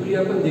 એકચ્યુઅલી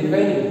આપણને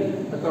દેખાય નહીં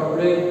અથવા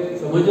આપણે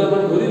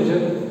સમજવામાં દોર્યું છે,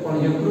 પણ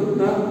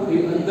યકૃતના એ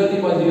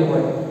અંદરની બાજુએ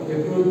હોય.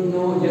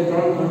 યકૃતનો જે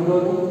ત્રણ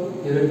ખંડોનું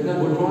જે રચના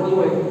ગોઠવણી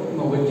હોય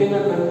એમાં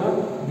વચ્ચેના ખંડમાં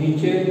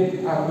નીચે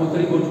આ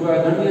કોથળી ગોઠવાય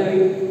નાની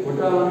આવી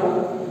ગોઠવવાના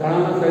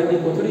દાણાના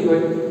સાઈડની કોથળી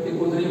હોય. એ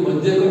કોથળી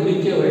મધ્યખંડ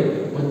નીચે હોય,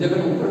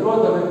 મધ્યખંડ ઉપર ન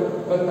તમે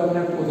પણ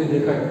તમને કોથળી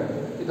દેખાય.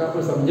 એ તો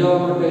આપણે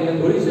સમજાવવા માટે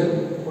અહીંયા દોરી છે,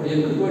 પણ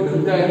યકૃત કોઈ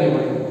ઢંકાય નહીં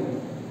હોય.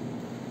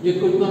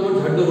 યકૃતમાં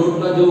જાડું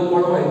રોટલા જેવું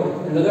પડ હોય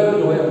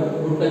લગાવેલું હોય,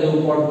 રોટલા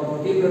જેવું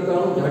પડ એ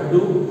પ્રકારનું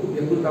જાડું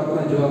યકૃત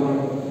આપણને જોવા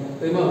મળે.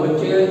 તો એમાં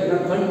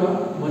વચ્ચેના ખંડમાં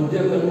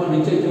મધ્ય ખંડમાં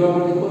નીચે જોવા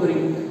મળતી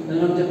કોથળી એનું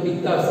નામ છે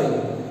પિત્તાશય.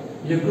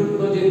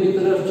 યકૃતનો જે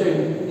પિત્તરસ છે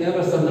એ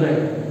આપણે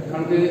સંગ્રહાય,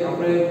 કારણ કે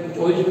આપણે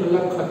 24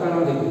 કલાક ખાતા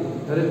નથી.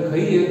 જ્યારે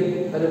ખાઈએ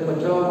ત્યારે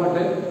પચાવવા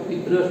માટે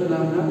પિત્તરસ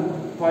નામના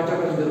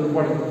પાચકની જરૂર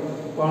પડે.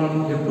 પણ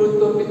યકૃત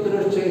તો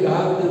પિત્તરસ છે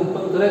દાહક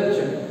ઉત્પન્ન કરે જ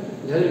છે.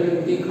 જ્યારે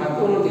વ્યક્તિ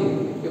ખાતો નથી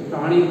કે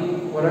પ્રાણી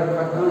ખોરાક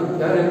ખાતા નથી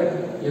ત્યારે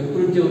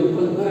યકૃત જે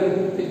ઉત્પન્ન કરે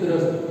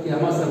પિત્તરસ એ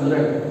આમાં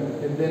સંગ્રહાય,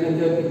 એટલે એને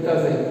જે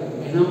પિત્તાશય.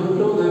 એનો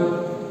મતલબ થયો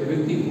કે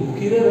વ્યક્તિ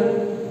ભૂખી રહે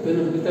તો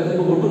એનું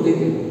પિત્તાશય મોટું થઈ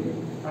જાય.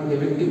 કારણ કે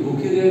વ્યક્તિ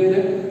ભૂખી રહે એટલે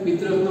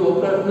પિત્તરસનો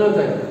વપરાશ ન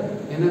થાય,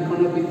 એના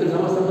કારણે પિત્તરસ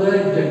આમાં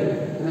સંગ્રહાય જ જાય.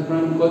 એના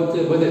કારણે કદ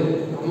છે વધે,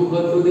 અમુક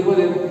કદ સુધી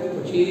વધે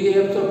પછી એ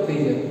એબ્સોર્બ થઈ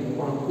જાય.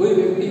 પણ કોઈ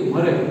વ્યક્તિ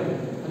મરે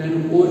અને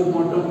એનું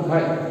પોસ્ટમોર્ટમ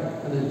થાય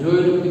અને જો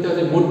એનું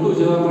પિત્તાશય મોટું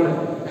જોવા મળે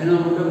એનો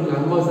મતલબ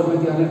લાંબા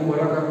સમયથી આને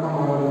ખોરાક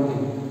આપવામાં આવેલો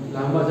નથી.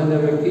 લાંબા સમય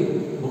વ્યક્તિ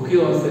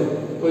ભૂખ્યો હશે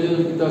તો જ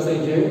એનું પિત્તાશય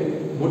છે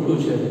મોટું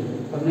છે.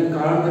 તમને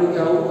કારણ તરીકે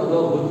આવું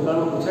અગાઉ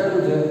ભૂતકાળમાં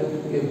પૂછાયેલું છે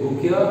કે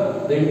ભૂખ્યા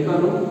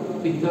દેડકાનું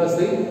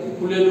પિત્તાશય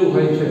ફૂલેલું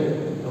હોય છે.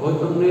 હવે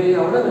તમને એ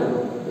આવડે ને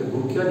કે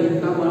ભૂખ્યા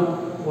દેડકામાં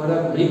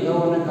ખોરાક નહીં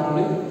ખાવાને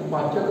કારણે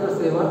પાચક રસ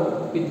એવા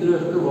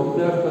પિત્તરસનો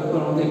વપરાશ કરતો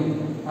નથી.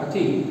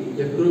 આથી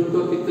યકૃત તો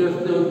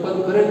પિત્તરસને ઉત્પન્ન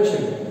કરે જ છે,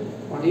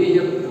 પણ એ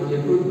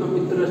યકૃતનો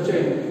પિત્તરસ છે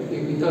એ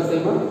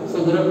પિત્તાશયમાં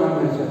સંગ્રહ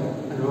પામે છે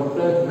અને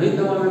વપરાશ નહીં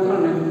થવાના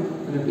કારણે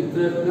અને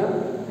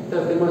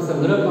પિત્તાશયમાં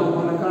સંગ્રહ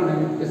પામવાના કારણે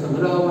કે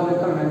સંગ્રહ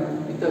હોવાના કારણે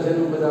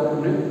પિત્તાશયનું બધા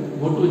આપણને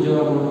મોટું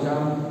જોવા મળે છે.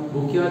 આમ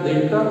ભૂખ્યા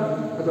દેડકા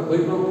અથવા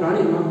કોઈ પણ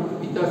પ્રાણીમાં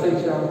પિત્તાશય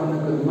છે આપણને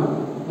કદમાં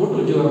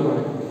મોટું જોવા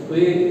મળે. તો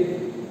એ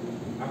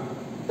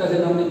પિત્તાશય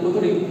નામની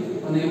કોથળી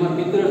અને એમાં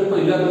પિત્તરસ પણ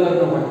લીલા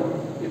કલરનો હોય.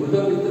 એ બધો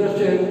પિત્તરસ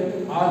છે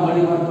આ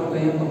નળીમાં તો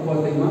અહીંયા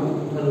કપાસમાં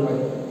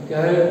ઠલવાય.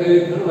 ક્યારે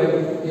કેવી ઠલવાય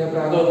એ આપણે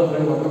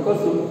આગળ વાતો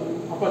કરશું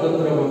આપણા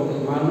તંત્ર વખતે,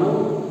 માનવ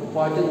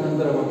પાચન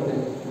તંત્ર વખતે.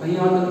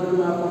 અહીંયા આ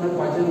તંત્રમાં આપણને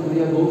પાચન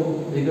ક્રિયા બહુ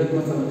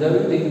વિગતમાં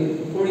સમજાવી હતી.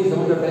 થોડી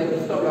સમજ આપણે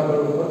પુસ્તક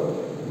આગળ ઉપર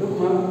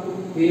ટૂંકમાં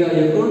એ આ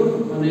યકૃત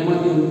અને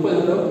એમાંથી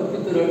ઉત્પન્ન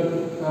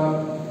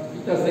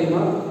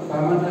પિત્તાશયમાં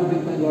સામાન્ય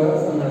પિત્ત દ્વારા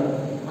સંગ્રહ.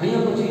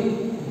 અહીંયા પછી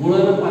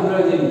મૂળાના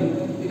પાંદડા જેવી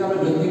એક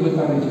આપણે ગ્રંથિ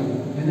બતાવી છે,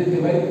 એને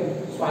કહેવાય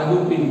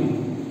સ્વાદુપિંડ.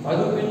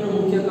 સ્વાદુપિંડનું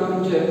મુખ્ય કામ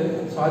છે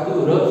સ્વાદુ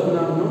રસ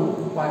નામનો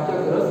પાચક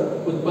રસ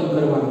ઉત્પન્ન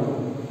કરવાનો.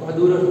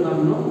 સ્વાદુ રસ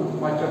નામનો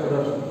પાચક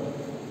રસ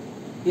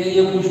એ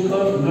અહીંયા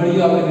પુષ્કળ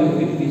નળીઓ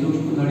આવેલી હતી,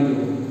 સૂક્ષ્મ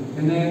નળીઓ,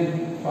 એને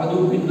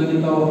સ્વાદુપિંડ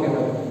નલિકાઓ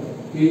કહેવાય.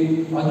 એ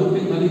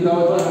સ્વાદુપિંડ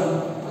નલિકાઓ દ્વારા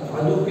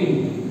સ્વાદુપિંડ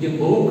જે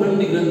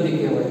બહુખંડી ગ્રંથિ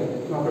કહેવાય.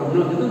 તો આપણે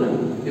હમણાં કીધું ને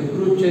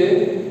યકૃત છે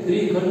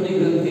ત્રિખંડી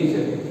ગ્રંથિ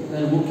છે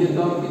અને મુખ્ય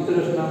કામ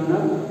પિત્તરસ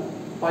નામના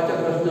પાચક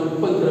રસને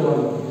ઉત્પન્ન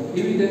કરવાનું.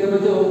 એવી રીતે તમે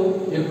જો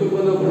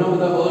યકૃતમાં તો ઘણા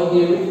બધા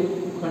અનિયમિત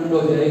ખંડો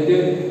છે. એટલે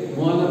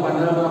મૂળાના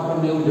પાંદડામાં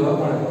આપણને એવું જોવા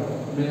મળે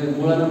અને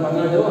મૂળાના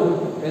પાંદડા જોવાનું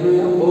એનો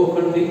અહીંયા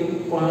બહુખંડી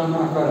પણ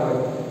આકાર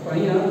હોય.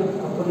 અહીંયા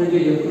આપણને જે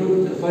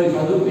યકૃત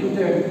સ્વાદુપિંડ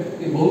છે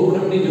એ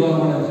બહુખંડી જોવા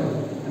મળે છે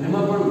અને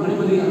એમાં પણ ઘણી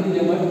બધી આની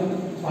જેમ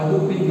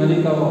સ્વાદુપિંડ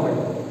નલિકાઓ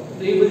હોય.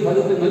 તો એ બધી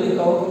સ્વાદુપિંડ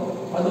નલિકાઓ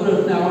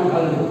સ્વાદુરસને આવવા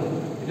ઢાલે.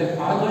 એટલે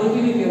આ નળી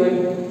કેવી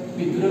કહેવાય?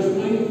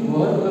 પિત્તરસનું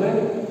વહન કરે,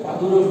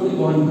 સ્વાદુરસનું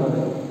વહન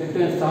કરે.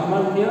 એટલે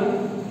સામાન્ય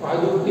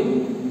સ્વાદુપિંડ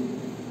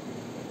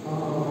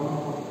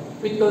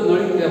પિત્ત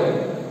નળી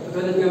કહેવાય.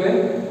 એટલે કહેવાય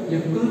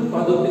યકૃત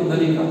સ્વાદુપિંડ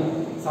નલિકા,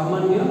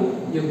 સામાન્ય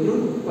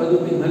યકૃત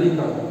સ્વાદુપિંડ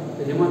નલિકા,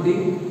 જેમાંથી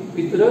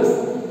પિત્તરસ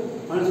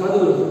અને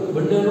સ્વાદુરસ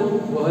બંનેનું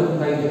વહન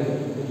થાય છે.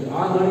 એટલે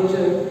આ નળી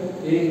છે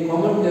એ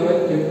કોમન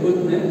કહેવાય યકૃત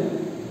ને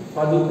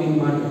સ્વાદુપિંડ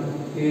માટે,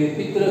 એ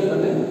પિત્તરસ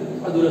અને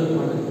સ્વાદુરસ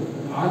માટે.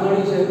 આ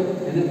નળી છે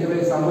એને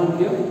કહેવાય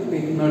સામાન્ય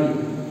પેટ નળી.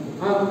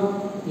 આમ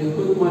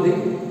યકૃતમાંથી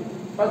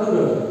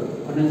સ્વાદુરસ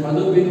અને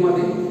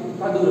સ્વાદુપિંડમાંથી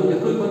સ્વાદુરસ,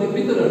 યકૃતમાંથી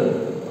પિત્તરસ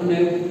અને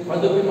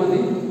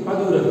સ્વાદુપિંડમાંથી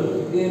સ્વાદુરસ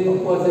એ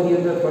ઉપવાસની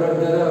અંદર ફરક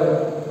ધરાવે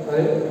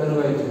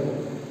ઠરવાય છે.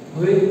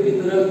 હવે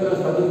પિત્તરસ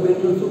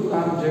સ્વાદુપિંડનું શું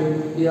કામ છે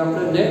એ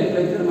આપણે નેક્સ્ટ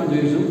લેક્ચરમાં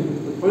જોઈશું.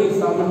 થોડી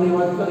સામાન્ય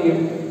વાત કરીએ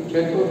છે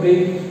તો બે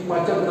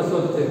પાચક રસો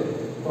છે,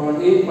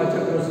 પણ એ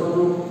પાચક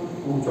રસોનું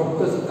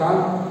ચોક્કસ કામ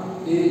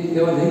એ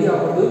કહેવા જઈએ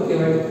આપણે તો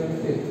કહેવાય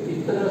કે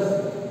પિત્તરસ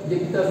જે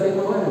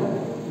પિત્તાશયમાં હોય ને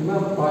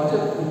એમાં પાચક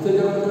ઉત્સેચક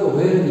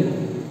હોય જ નહીં.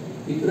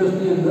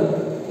 પિત્તરસની અંદર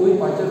કોઈ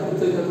પાચક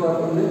ઉત્સેચકો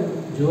આપણને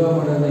જોવા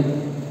મળે નહીં.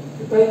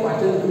 કઈ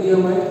પાચન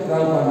ક્રિયામાં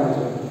ત્રાવ પામે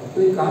છે, તો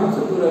એ કામ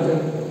શું કરે છે,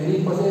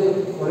 એની પાસે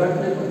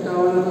ખોરાકને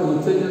પચાવવાના કોઈ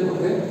ઉત્સેચકો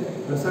કે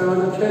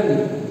રસાયણો છે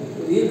નહીં.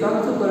 તો એ કામ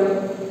શું કરે,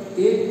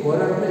 એ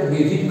ખોરાકને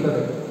બેઝિક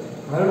કરે.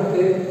 કારણ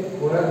કે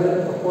ખોરાક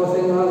જ્યારે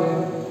પક્વાશયમાં આવે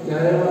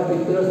ત્યારે એમાં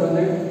પિત્તરસ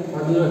અને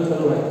સ્વાદુરસ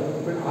ઠરવાય,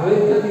 પણ આવે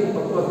ક્યાંથી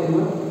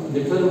પક્વાશયમાં?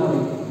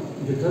 જઠરમાંથી.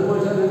 જઠરમાં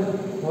છે ને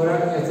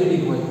ખોરાક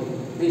એસિડિક હોય.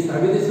 એ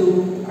સાબિતી શું,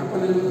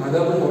 આપણને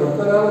ખાધા પછી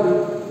વળતર આવે ને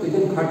તો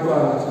એકદમ ખાટવા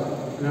આવે છે,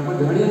 અને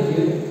આપણે જાણીએ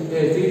છીએ કે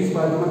એસિડ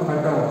સ્વાદમાં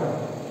ખાટા હોય.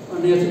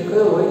 અને એસિડ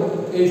કયો હોય?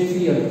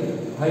 HCl,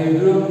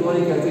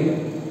 hydrochloric acid.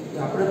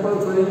 આપણે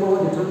પણ શરીરમાં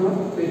હોય, જઠરમાં,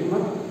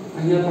 પેટમાં,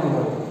 અહીંયા પણ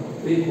હોય.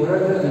 તો એ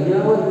ખોરાક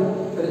અહીંયા હોય ને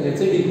ત્યારે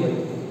એસિડિક હોય.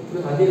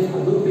 આજે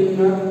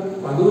સ્વાદુપિંડના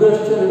સ્વાદુરસ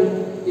છે ને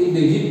એ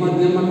બેઝિક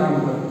માધ્યમમાં કામ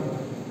કરે.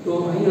 તો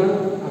અહીંયા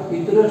આ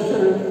પિત્તરસ છે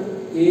ને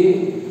એ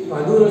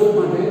સ્વાદુરસ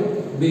માટે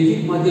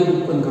બેઝિક માધ્યમ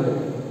ઉત્પન્ન કરે.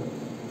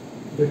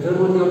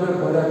 જઠરમાંથી આપણા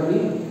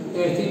ખોરાકની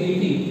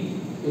એસિડિટી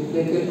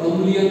એટલે કે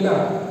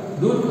અમ્લીયતા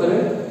દૂર કરે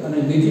અને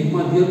બેઝિક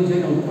માધ્યમ છે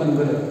એને ઉત્પન્ન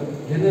કરે,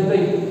 જેને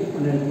લઈ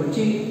અને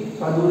પછી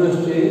સ્વાદુરસ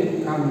છે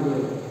કામ કરે.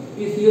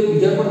 એ સિવાય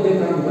બીજા પણ બે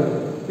કામ કરે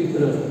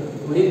પિત્તરસ.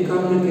 એક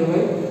કામને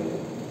કહેવાય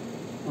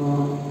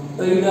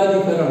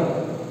તૈલાદીકરણ,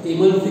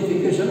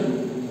 ઇમલ્સિફિકેશન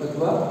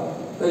અથવા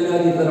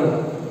તૈલાદીકરણ,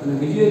 અને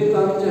બીજું એક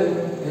કામ છે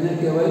એને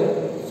કહેવાય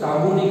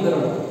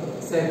સાબુનીકરણ,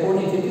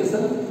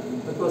 સેપોનિફિકેશન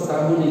અથવા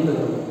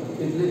સાબુનીકરણ.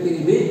 એટલે કે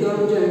બે કામ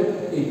છે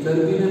એ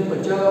ચરબીને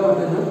પચાવવા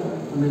માટેના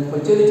અને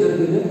પચેલી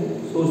ચરબીને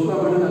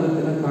શોષવા માટેના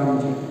અગત્યના કામ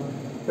છે.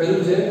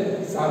 પહેલું છે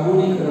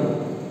સાબુનીકરણ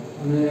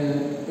અને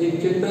એક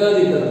છે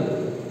તૈલાદીકરણ.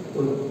 તો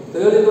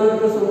તૈલાદીકરણ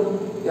એટલે શું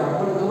કે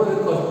આપણને ખબર છે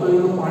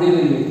કસ્ટડીનું પાણી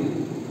લઈએ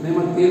અને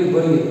એમાં તેલ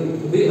ભરીએ,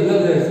 બે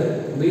અલગ રહેશે,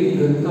 બેની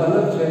ઘનતા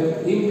અલગ છે,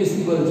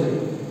 ઇમિસિબલ છે,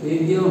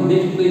 એક જેમાં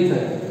મિક્સ નહીં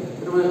થાય.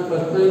 એટલે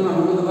કસ્ટડીમાં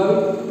હમણાં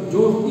દબાવી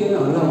જોરથી એને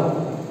હલાવો,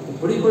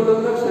 થોડી વખત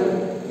લાગશે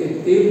કે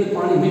તેલ ને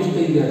પાણી મિક્સ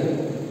થઈ ગયા છે,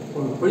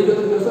 પણ થોડી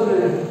વખત કરશો ને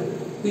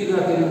સ્થિર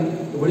રાખીને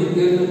તો વળી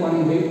તેલ ને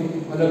પાણી બે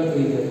અલગ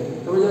થઈ જાય.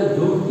 તમે જ્યારે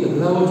જોરથી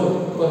હલાવો છો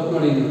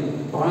કસ્ટડીને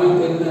પાણી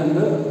તેલને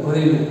અંદર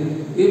ભરીને,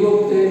 એ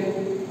વખતે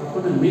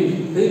આપણને મિક્સ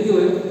થઈ ગયું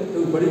હોય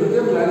એવું થોડી વખત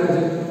કેમ લાગે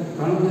છે?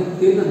 કારણ કે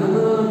તેલના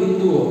નાના નાના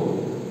બિંદુઓ,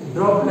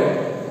 ડ્રોપલેટ,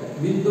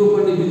 બિંદુ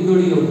પરની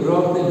બિંદુડીઓ,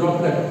 ડ્રોપ ને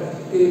ડ્રોપલેટ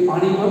એ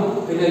પાણીમાં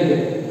ફેલાઈ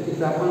જાય.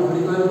 એટલે આપણને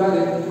ઘણી વાર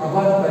લાગે,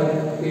 આભાસ થાય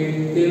કે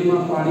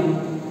તેલમાં પાણી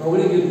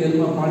ઓગળી ગયું,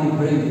 તેલમાં પાણી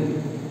ભળી ગયું.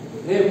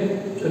 એમ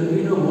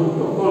ચરબીનો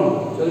મોટો કણ,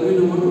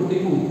 ચરબીનું મોટું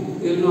ટીપું,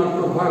 તેલનો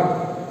આટલો ભાગ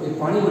એ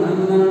પાણીમાં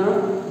નાના નાના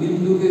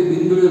બિંદુ કે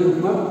બિંદુના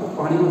રૂપમાં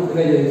પાણીમાં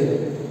ફેલાઈ જાય છે.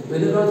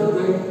 પહેલી વાર શું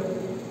થાય,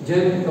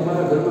 જેમ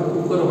તમારા ઘરમાં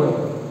કુકર હોય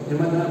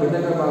એમાં તમે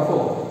બટાકા બાફો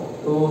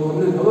તો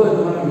તમને ખબર હોય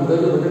તમારા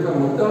મગજના બટાકા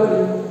મોટા હોય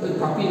ને તો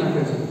કાપી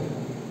નાખે છે.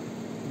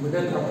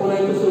 બટાકા કાપો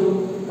નહીં તો શું,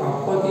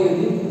 કાપવાથી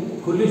એની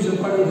ખુલ્લી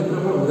સપાટી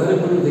ક્ષેત્રફળ વધારે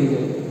પડ્યું થઈ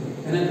જાય,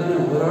 એને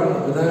કારણે વરાળ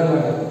વધારે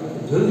લાગે,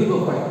 જલ્દી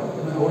બફાય.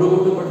 તમે અવડો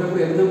મોટો બટાકો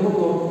એકદમ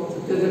મૂકો,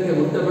 શક્ય છે કે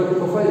મોટા ભાગે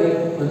બફાઈ જાય,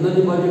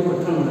 અંદરની બાજુ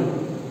કઠણ રહે,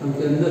 કારણ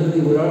કે અંદર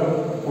સુધી વરાળ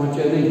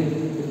પહોંચે નહીં.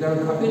 એટલે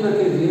આપણે કાપી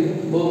નાખીએ છીએ,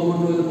 બહુ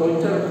મોટું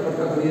 3-4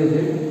 ટકા કરીએ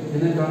છીએ,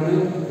 એને કારણે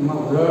એમાં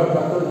વરાળ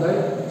પાતળ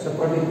થાય,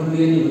 સપાટી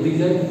ખુલ્લી એની વધી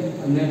જાય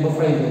અને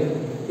બફાઈ જાય.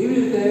 એવી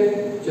રીતે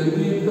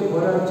ચરબીયુક્ત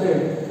ખોરાક છે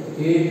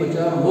એ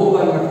પચાવવા બહુ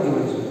વાર લાગતી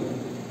હોય છે.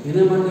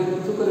 એના માટે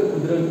શું કરે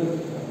કુદરત?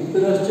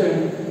 પિત્તરસ છે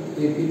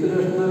એ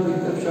પિત્તરસના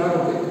પિત્તક્ષાર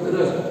કે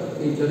પિત્તરસ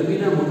એ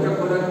ચરબીના મોટા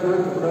ખોરાકના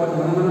ટુકડા,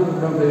 નાના નાના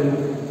ટુકડા ભરેલા,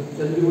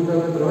 ચરબી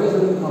મોટા પ્રવાહી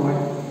સ્વરૂપમાં હોય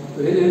તો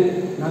એને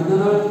નાના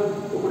નાના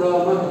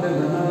ટુકડાઓમાં એટલે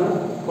નાના નાના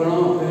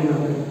કણોમાં ફેરવી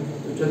નાખે.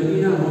 તો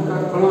ચરબીના મોટા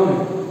કણોને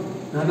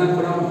નાના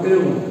કણોમાં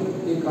ફેરવવું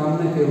એ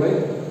કામને કહેવાય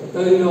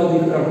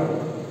તૈલાદીકરણ.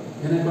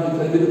 એને પણ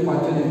ચરબીનું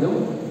પાચન એકદમ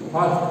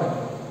ફાસ્ટ થાય.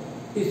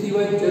 એ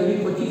સિવાય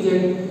ચરબી પચી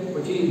જાય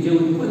પછી જે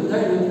ઉત્પન્ન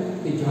થાય ને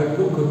એ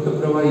જાડું ઘટ્ટ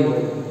પ્રવાહી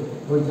હોય.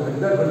 હવે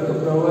જાડા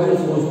ઘટ્ટ પ્રવાહી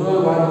શોષવા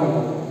વાર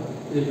હોય,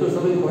 એટલો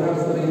સમય ખોરાક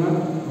શરીરમાં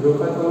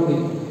રોકાતો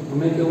નથી.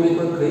 અમે કેવું એક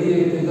વાર ખાઈએ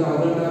એટલે તો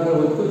આગળ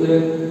વધતું જાય,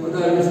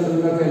 15-20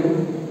 કલાકે એનું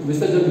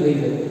વિસર્જન થઈ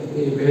જાય.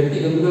 એ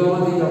વહેતી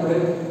ગંગામાંથી આપણે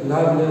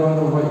લાભ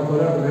લેવાનો હોય,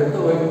 ખોરાક વહેતો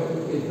હોય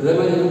એ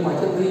હૃદયમાં એનું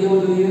પાચન થઈ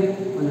જવું જોઈએ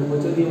અને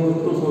પચનની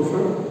વસ્તુનું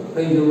શોષણ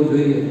થઈ જવું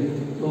જોઈએ.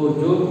 તો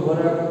જો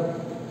ખોરાક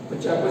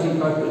પચ્યા પછી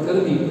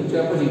ચરબી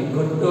પચ્યા પછી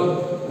ઘટ્ટ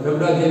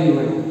રગડા જેવી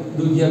હોય,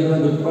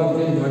 દૂધિયાના દૂધપાક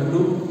જેમ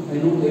જાડું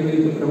એનું એવી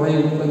રીતે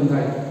પ્રવાહી ઉત્પન્ન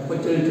થાય,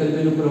 પચેલી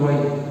ચરબીનું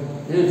પ્રવાહી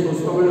એને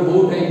શોષવા માટે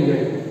બહુ ટાઈમ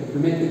જાય.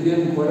 મેં કીધું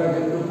એમ ખોરાક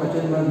એટલું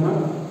પાચન માર્ગમાં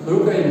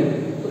રોકાય નહીં.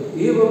 તો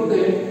એ વખતે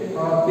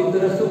આ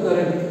પિત્તરસ શું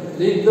કરે,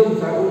 એકદમ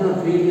સાબુના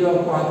ફીણ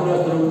જેવા પાતળા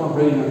સ્વરૂપમાં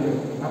ભરી નાખે.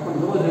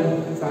 આપણને ખબર છે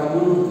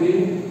સાબુનું ફીણ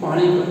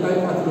પાણી કરતાં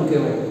પાતળું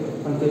કહેવાય,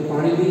 પણ તે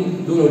પાણીની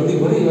ડોલ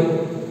અડધી ભરી હોય,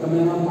 તમે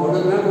એમાં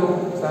પાવડર નાખો,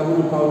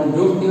 સાબુનો પાવડર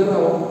જોશથી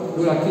હલાવો,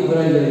 ડોલ આખી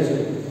ભરાઈ જાય છે.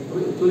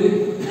 હવે થોડી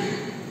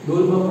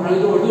ડોલમાં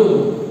પાણી તો અડધું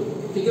હતું,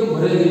 તે કેમ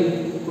ભરાઈ ગઈ?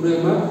 થોડું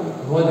એમાં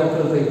હવા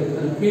દાખલ થઈ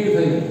અને ફીણ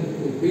થઈ,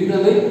 ફીણ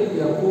લઈ એ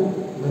આખું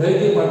ભરાઈ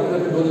ગઈ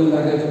પાતળા ડોલ એવું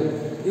લાગે છે.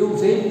 એવું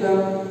સેમ કામ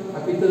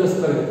આ પિત્તરસ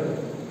કરે.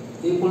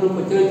 એ પણ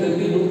પચેલી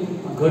ચરબીનું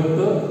ઘટ્ટ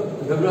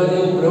રગડા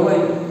જેવું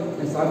પ્રવાહી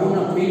અને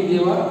સાબુના ફીણ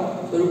જેવા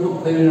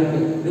સ્વરૂપમાં ફેરવી નાખે,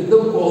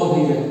 એકદમ પહોળો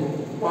થઈ જાય,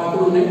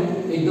 પાતળું ને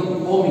એકદમ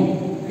કોમી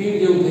ફીણ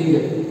જેવું થઈ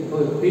જાય.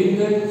 હવે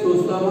ફીણને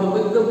શોષવામાં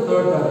એકદમ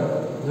સરળતા રહે,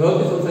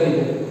 ઝડપથી શોષાઈ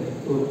જાય.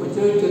 તો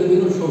પચેલી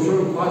ચરબીનું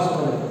શોષણ ફાસ્ટ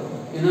કરે,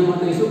 એના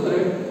માટે શું કરે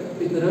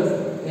પિત્તરસ,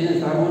 એને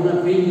સાબુના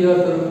ફીણ જેવા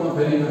સ્વરૂપમાં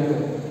ફેરવી નાખે.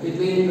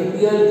 એટલે એ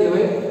પ્રક્રિયા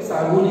કહેવાય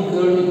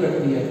સાબુનીકરણની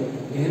પ્રક્રિયા.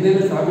 એને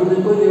સાબુને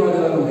કોઈ લેવા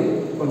દેવા નથી,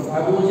 પણ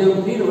સાબુ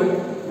જેવું ફીણ હોય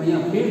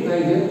અહીંયા ફીણ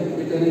થાય છે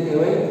એટલે એને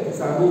કહેવાય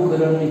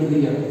સાબુકરણની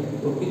ક્રિયા.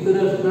 તો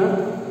પિત્તરસના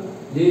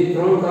જે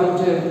 3 કામ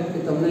છે એ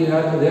તમને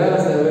યાદ રહ્યા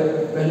હશે. હવે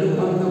પહેલું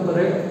કામ તો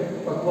કરે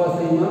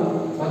પક્વાશયમાં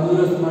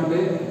સાદુરસ માટે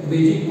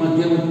બેઝિક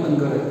માધ્યમ ઉત્પન્ન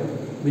કરે.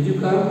 બીજું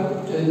કામ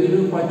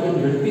ચરબીનું પાચન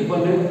ઝડપી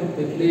બને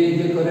એટલે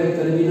જે કરે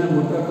ચરબીના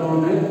મોટા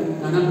કણોને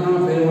નાના કણો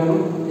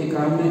ફેરવાનું એ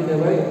કામને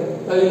કહેવાય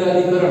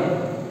તૈલારીકરણ.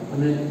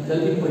 અને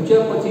ચરબી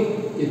પચ્યા પછી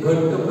જે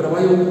ઘટ્ટ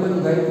પ્રવાહી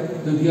ઉત્પન્ન થાય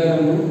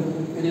દુધિયાનું,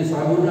 એને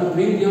સાબુના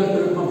ફીણ જેવા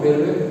સ્વરૂપમાં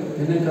ફેરવે,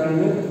 એને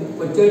કારણે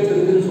પચેલી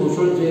ચરબીનું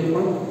શોષણ છે એ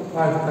પણ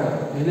ફાસ્ટ થાય,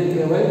 એને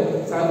કહેવાય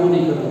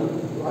સાબુનીકરણ.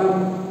 તો આમ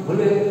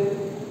ભલે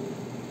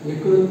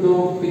યકૃતનો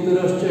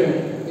પિત્તરસ છે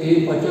એ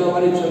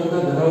પચાવવાની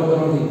ક્ષમતા ધરાવતો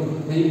નથી,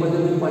 એની પાસે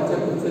પાચક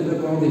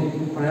ઉત્સેચકો નથી,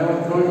 પણ આવા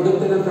 3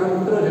 અગત્યના કામ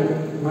કરે છે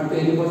માટે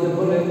એની પાસે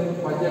ભલે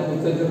પાચક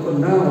ઉત્સેચકો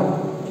ના હોય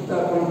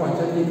છતાં પણ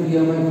પાચનની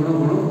ક્રિયામાં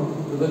ઘણો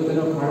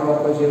અગત્યનો ફાળો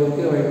આપે છે એવું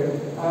કહેવાય.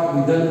 આ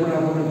વિધાન પણ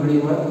આપણને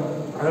ઘણી વાર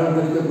કારણ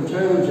તરીકે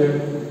પૂછાયું છે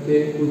કે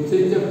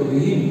ઉત્સેચક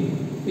વિહીન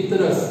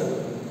પિત્તરસ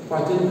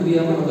પાચન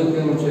ક્રિયામાં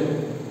અગત્યનો છે.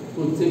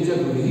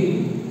 ઉત્સેચક વિહીન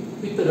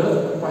પિત્તરસ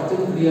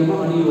પાચન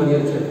ક્રિયામાં અનિવાર્ય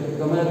છે.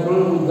 તમારે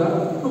 3 મુદ્દા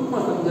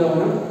ટૂંકમાં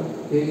સમજાવવાના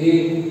કે એ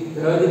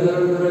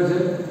તૈલારીકરણ કરે છે,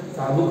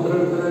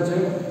 સાબુકરણ કરે છે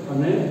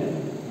અને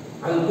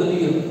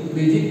આલ્કલીય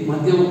બેઝિક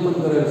માધ્યમ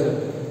ઉત્પન્ન કરે છે.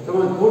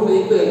 તમારે થોડું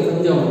એક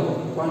સમજાવવાનું,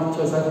 5,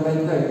 6, 7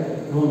 લાઈન થાય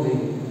ન થઈ.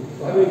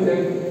 તો આવી રીતે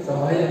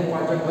સહાયક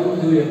પાચક અંગ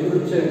જેવું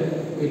યકૃત છે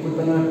એ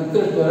પોતાના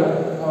પિત્તરસ દ્વારા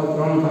આવા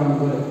 3 કામ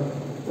કરે.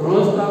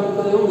 3 જ કામ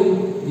કરે એવું નહીં,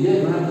 બીજા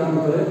ઘણા કામ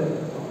કરે.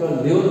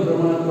 આપણા લેવલ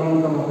પ્રમાણે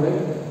 3 કામ આપણે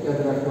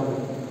યાદ રાખવાનું.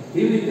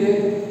 એવી રીતે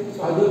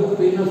સાદુ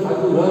પીનો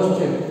સાદુ રસ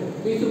છે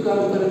એ શું કામ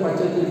કરે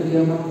પાચનની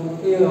ક્રિયામાં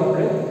એ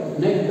આપણે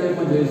નેક્સ્ટ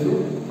ટાઈમમાં જોઈશું.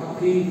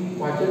 આખી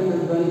પાચન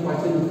તંત્રની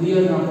પાચન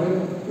ક્રિયાને આપણે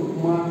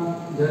ટૂંકમાં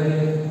જ્યારે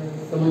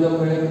સમજવા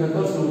પ્રયત્ન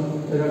કરશું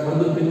ત્યારે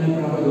સાદુ પીને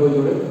પણ આપણે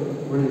જોડે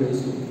ભણી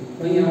લઈશું.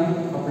 અહીંયા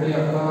આપણે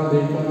આખા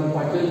દેશના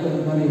પાચન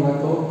તંત્રની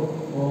વાતો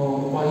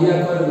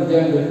બાહ્યાકાર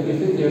વિદ્યા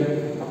દૃષ્ટિથી છે.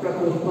 આપણા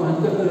કોર્સમાં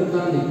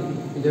અંતઃકરણની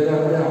જ્યારે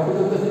આપણે આપણું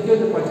તંત્ર શીખીએ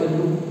ને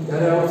પાચનનું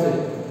ત્યારે આવશે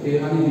કે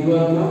આની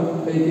દિવાલમાં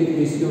કઈ કઈ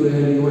પેશીઓ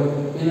રહેલી હોય,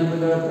 એના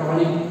બધા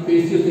પ્રાણી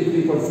પેશીઓ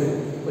શીખવી પડશે,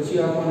 પછી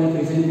આપણને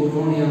પેશીની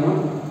ગોઠવણી આમાં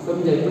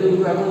સમજાય. પણ એ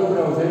બધું આગળ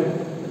ઉપર આવશે.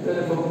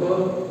 અત્યારે ફક્ત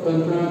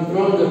તંત્રના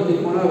 3 વ્યક્તિ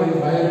પણ આવે,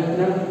 બાહ્ય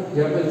રચના જે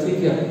આપણે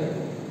શીખ્યા,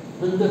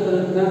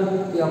 અંતઃકરણના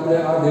એ આપણે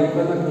આ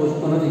દેશના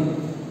કોર્સમાં નથી.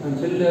 અને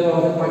છેલ્લે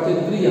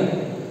પાચન ક્રિયા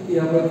એ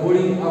આપણે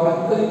થોડી આ વાત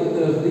કરી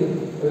પિત્તરસની.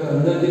 હવે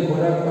અંદર જે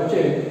ખોરાક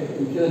પચે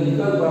જે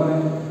નિકાલ પામે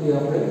એ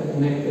આપણે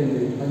નેક્સ્ટ ટાઈમ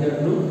જોઈએ. આજે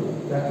આટલું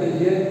રાખીએ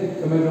છીએ.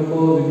 તમે લોકો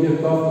વિડીયો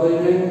સ્ટોપ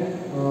કરીને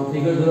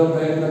ફિગર દ્વારા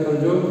પ્રયત્ન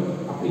કરજો.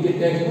 આપણી જે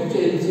ટેક્સ્ટ બુક છે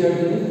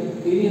એનસીઆરટીની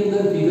એની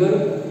અંદર ફિગર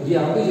જે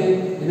આપી છે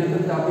એના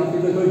કરતાં આપણી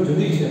ફિગર થોડી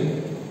જુદી છે,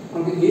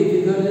 કારણ કે એ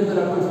ફિગરની અંદર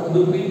આપણે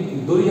સાદું પિન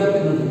દોરી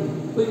આપી નથી.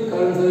 કોઈ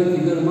કારણસર એ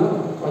ફિગરમાં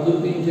સાદું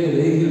પિન છે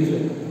રહી ગયું છે.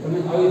 તમે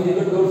આવી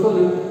ફિગર દોરશો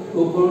ને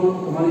તો પણ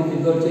તમારી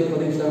ફિગર છે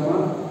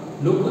પરીક્ષામાં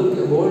લોકલ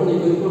કે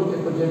બોર્ડની કોઈ પણ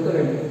પેપર જે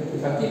કરે એ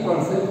સાચી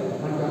પાડશે,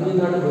 કારણ કે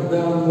આની અંદર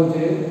બધા અંગો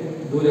છે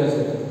દોર્યા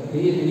છે.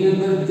 એની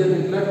અંદર બીજા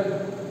કેટલાક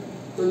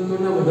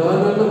તંત્રોના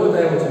વધારાના અંગો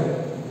બતાવ્યા છે.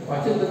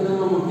 પાચન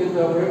તંત્રમાં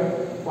મુખ્યત્વે આપણે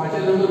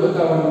પાચન અંગો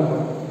બતાવવાના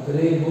હોય,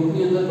 અને એ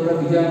બુકની અંદર થોડા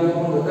બીજા અંગો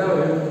પણ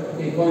બતાવે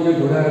કે કોણ જે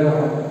જોડાયેલા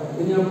હોય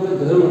એની આપણે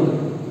જરૂર નથી.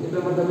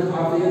 એટલા માટે તમે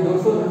આ ફિગર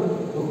દોરશો ને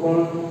તો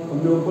પણ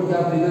તમને ઉપરથી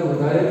આ ફિગર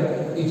વધારે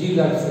ઇઝી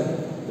લાગશે.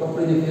 તો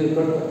આપણે જે ફિગર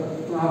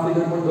કરતા આ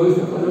ફિગર પણ દોરી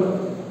શકો છો.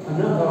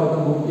 અને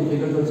આ બુકની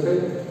ફિગર તો છે,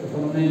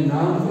 તમને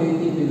નામ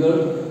સહિતની ફિગર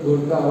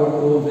દોરતા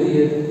આવડતો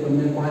જોઈએ.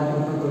 તમને 5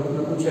 માર્કનો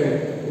પ્રશ્ન પૂછાય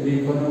કે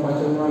રેખાના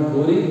પાછળમાં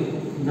દોરી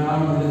નામ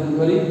નિર્દેશન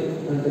કરી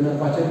અને તેના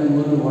પાછળ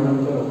નંબરનું વર્ણન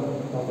કરો.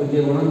 આપણે જે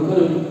વર્ણન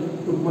કર્યું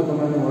ટૂંકમાં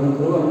તમારે વર્ણન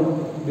કરવાનું.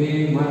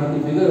 2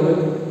 માર્કની ફિગર હોય,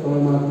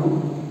 3 માર્કનું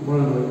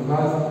વર્ણન હોય.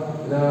 ખાસ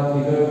બધા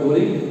ફિગર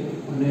દોરી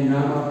અને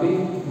નામ આપી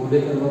મોઢે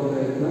કરવા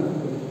પ્રયત્ન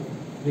કરો.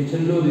 જે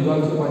છેલ્લો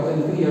વિભાગ છે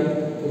પાચન ક્રિયા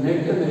એ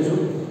નેક્સ્ટ ટાઈમ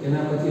લઈશું.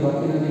 એના પછી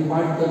બાકીના જે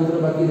 5 તંત્ર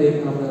બાકી રહે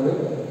પણ આપણે હવે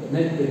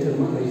નેટ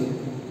લેક્ચરમાં લઈ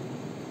શકીએ.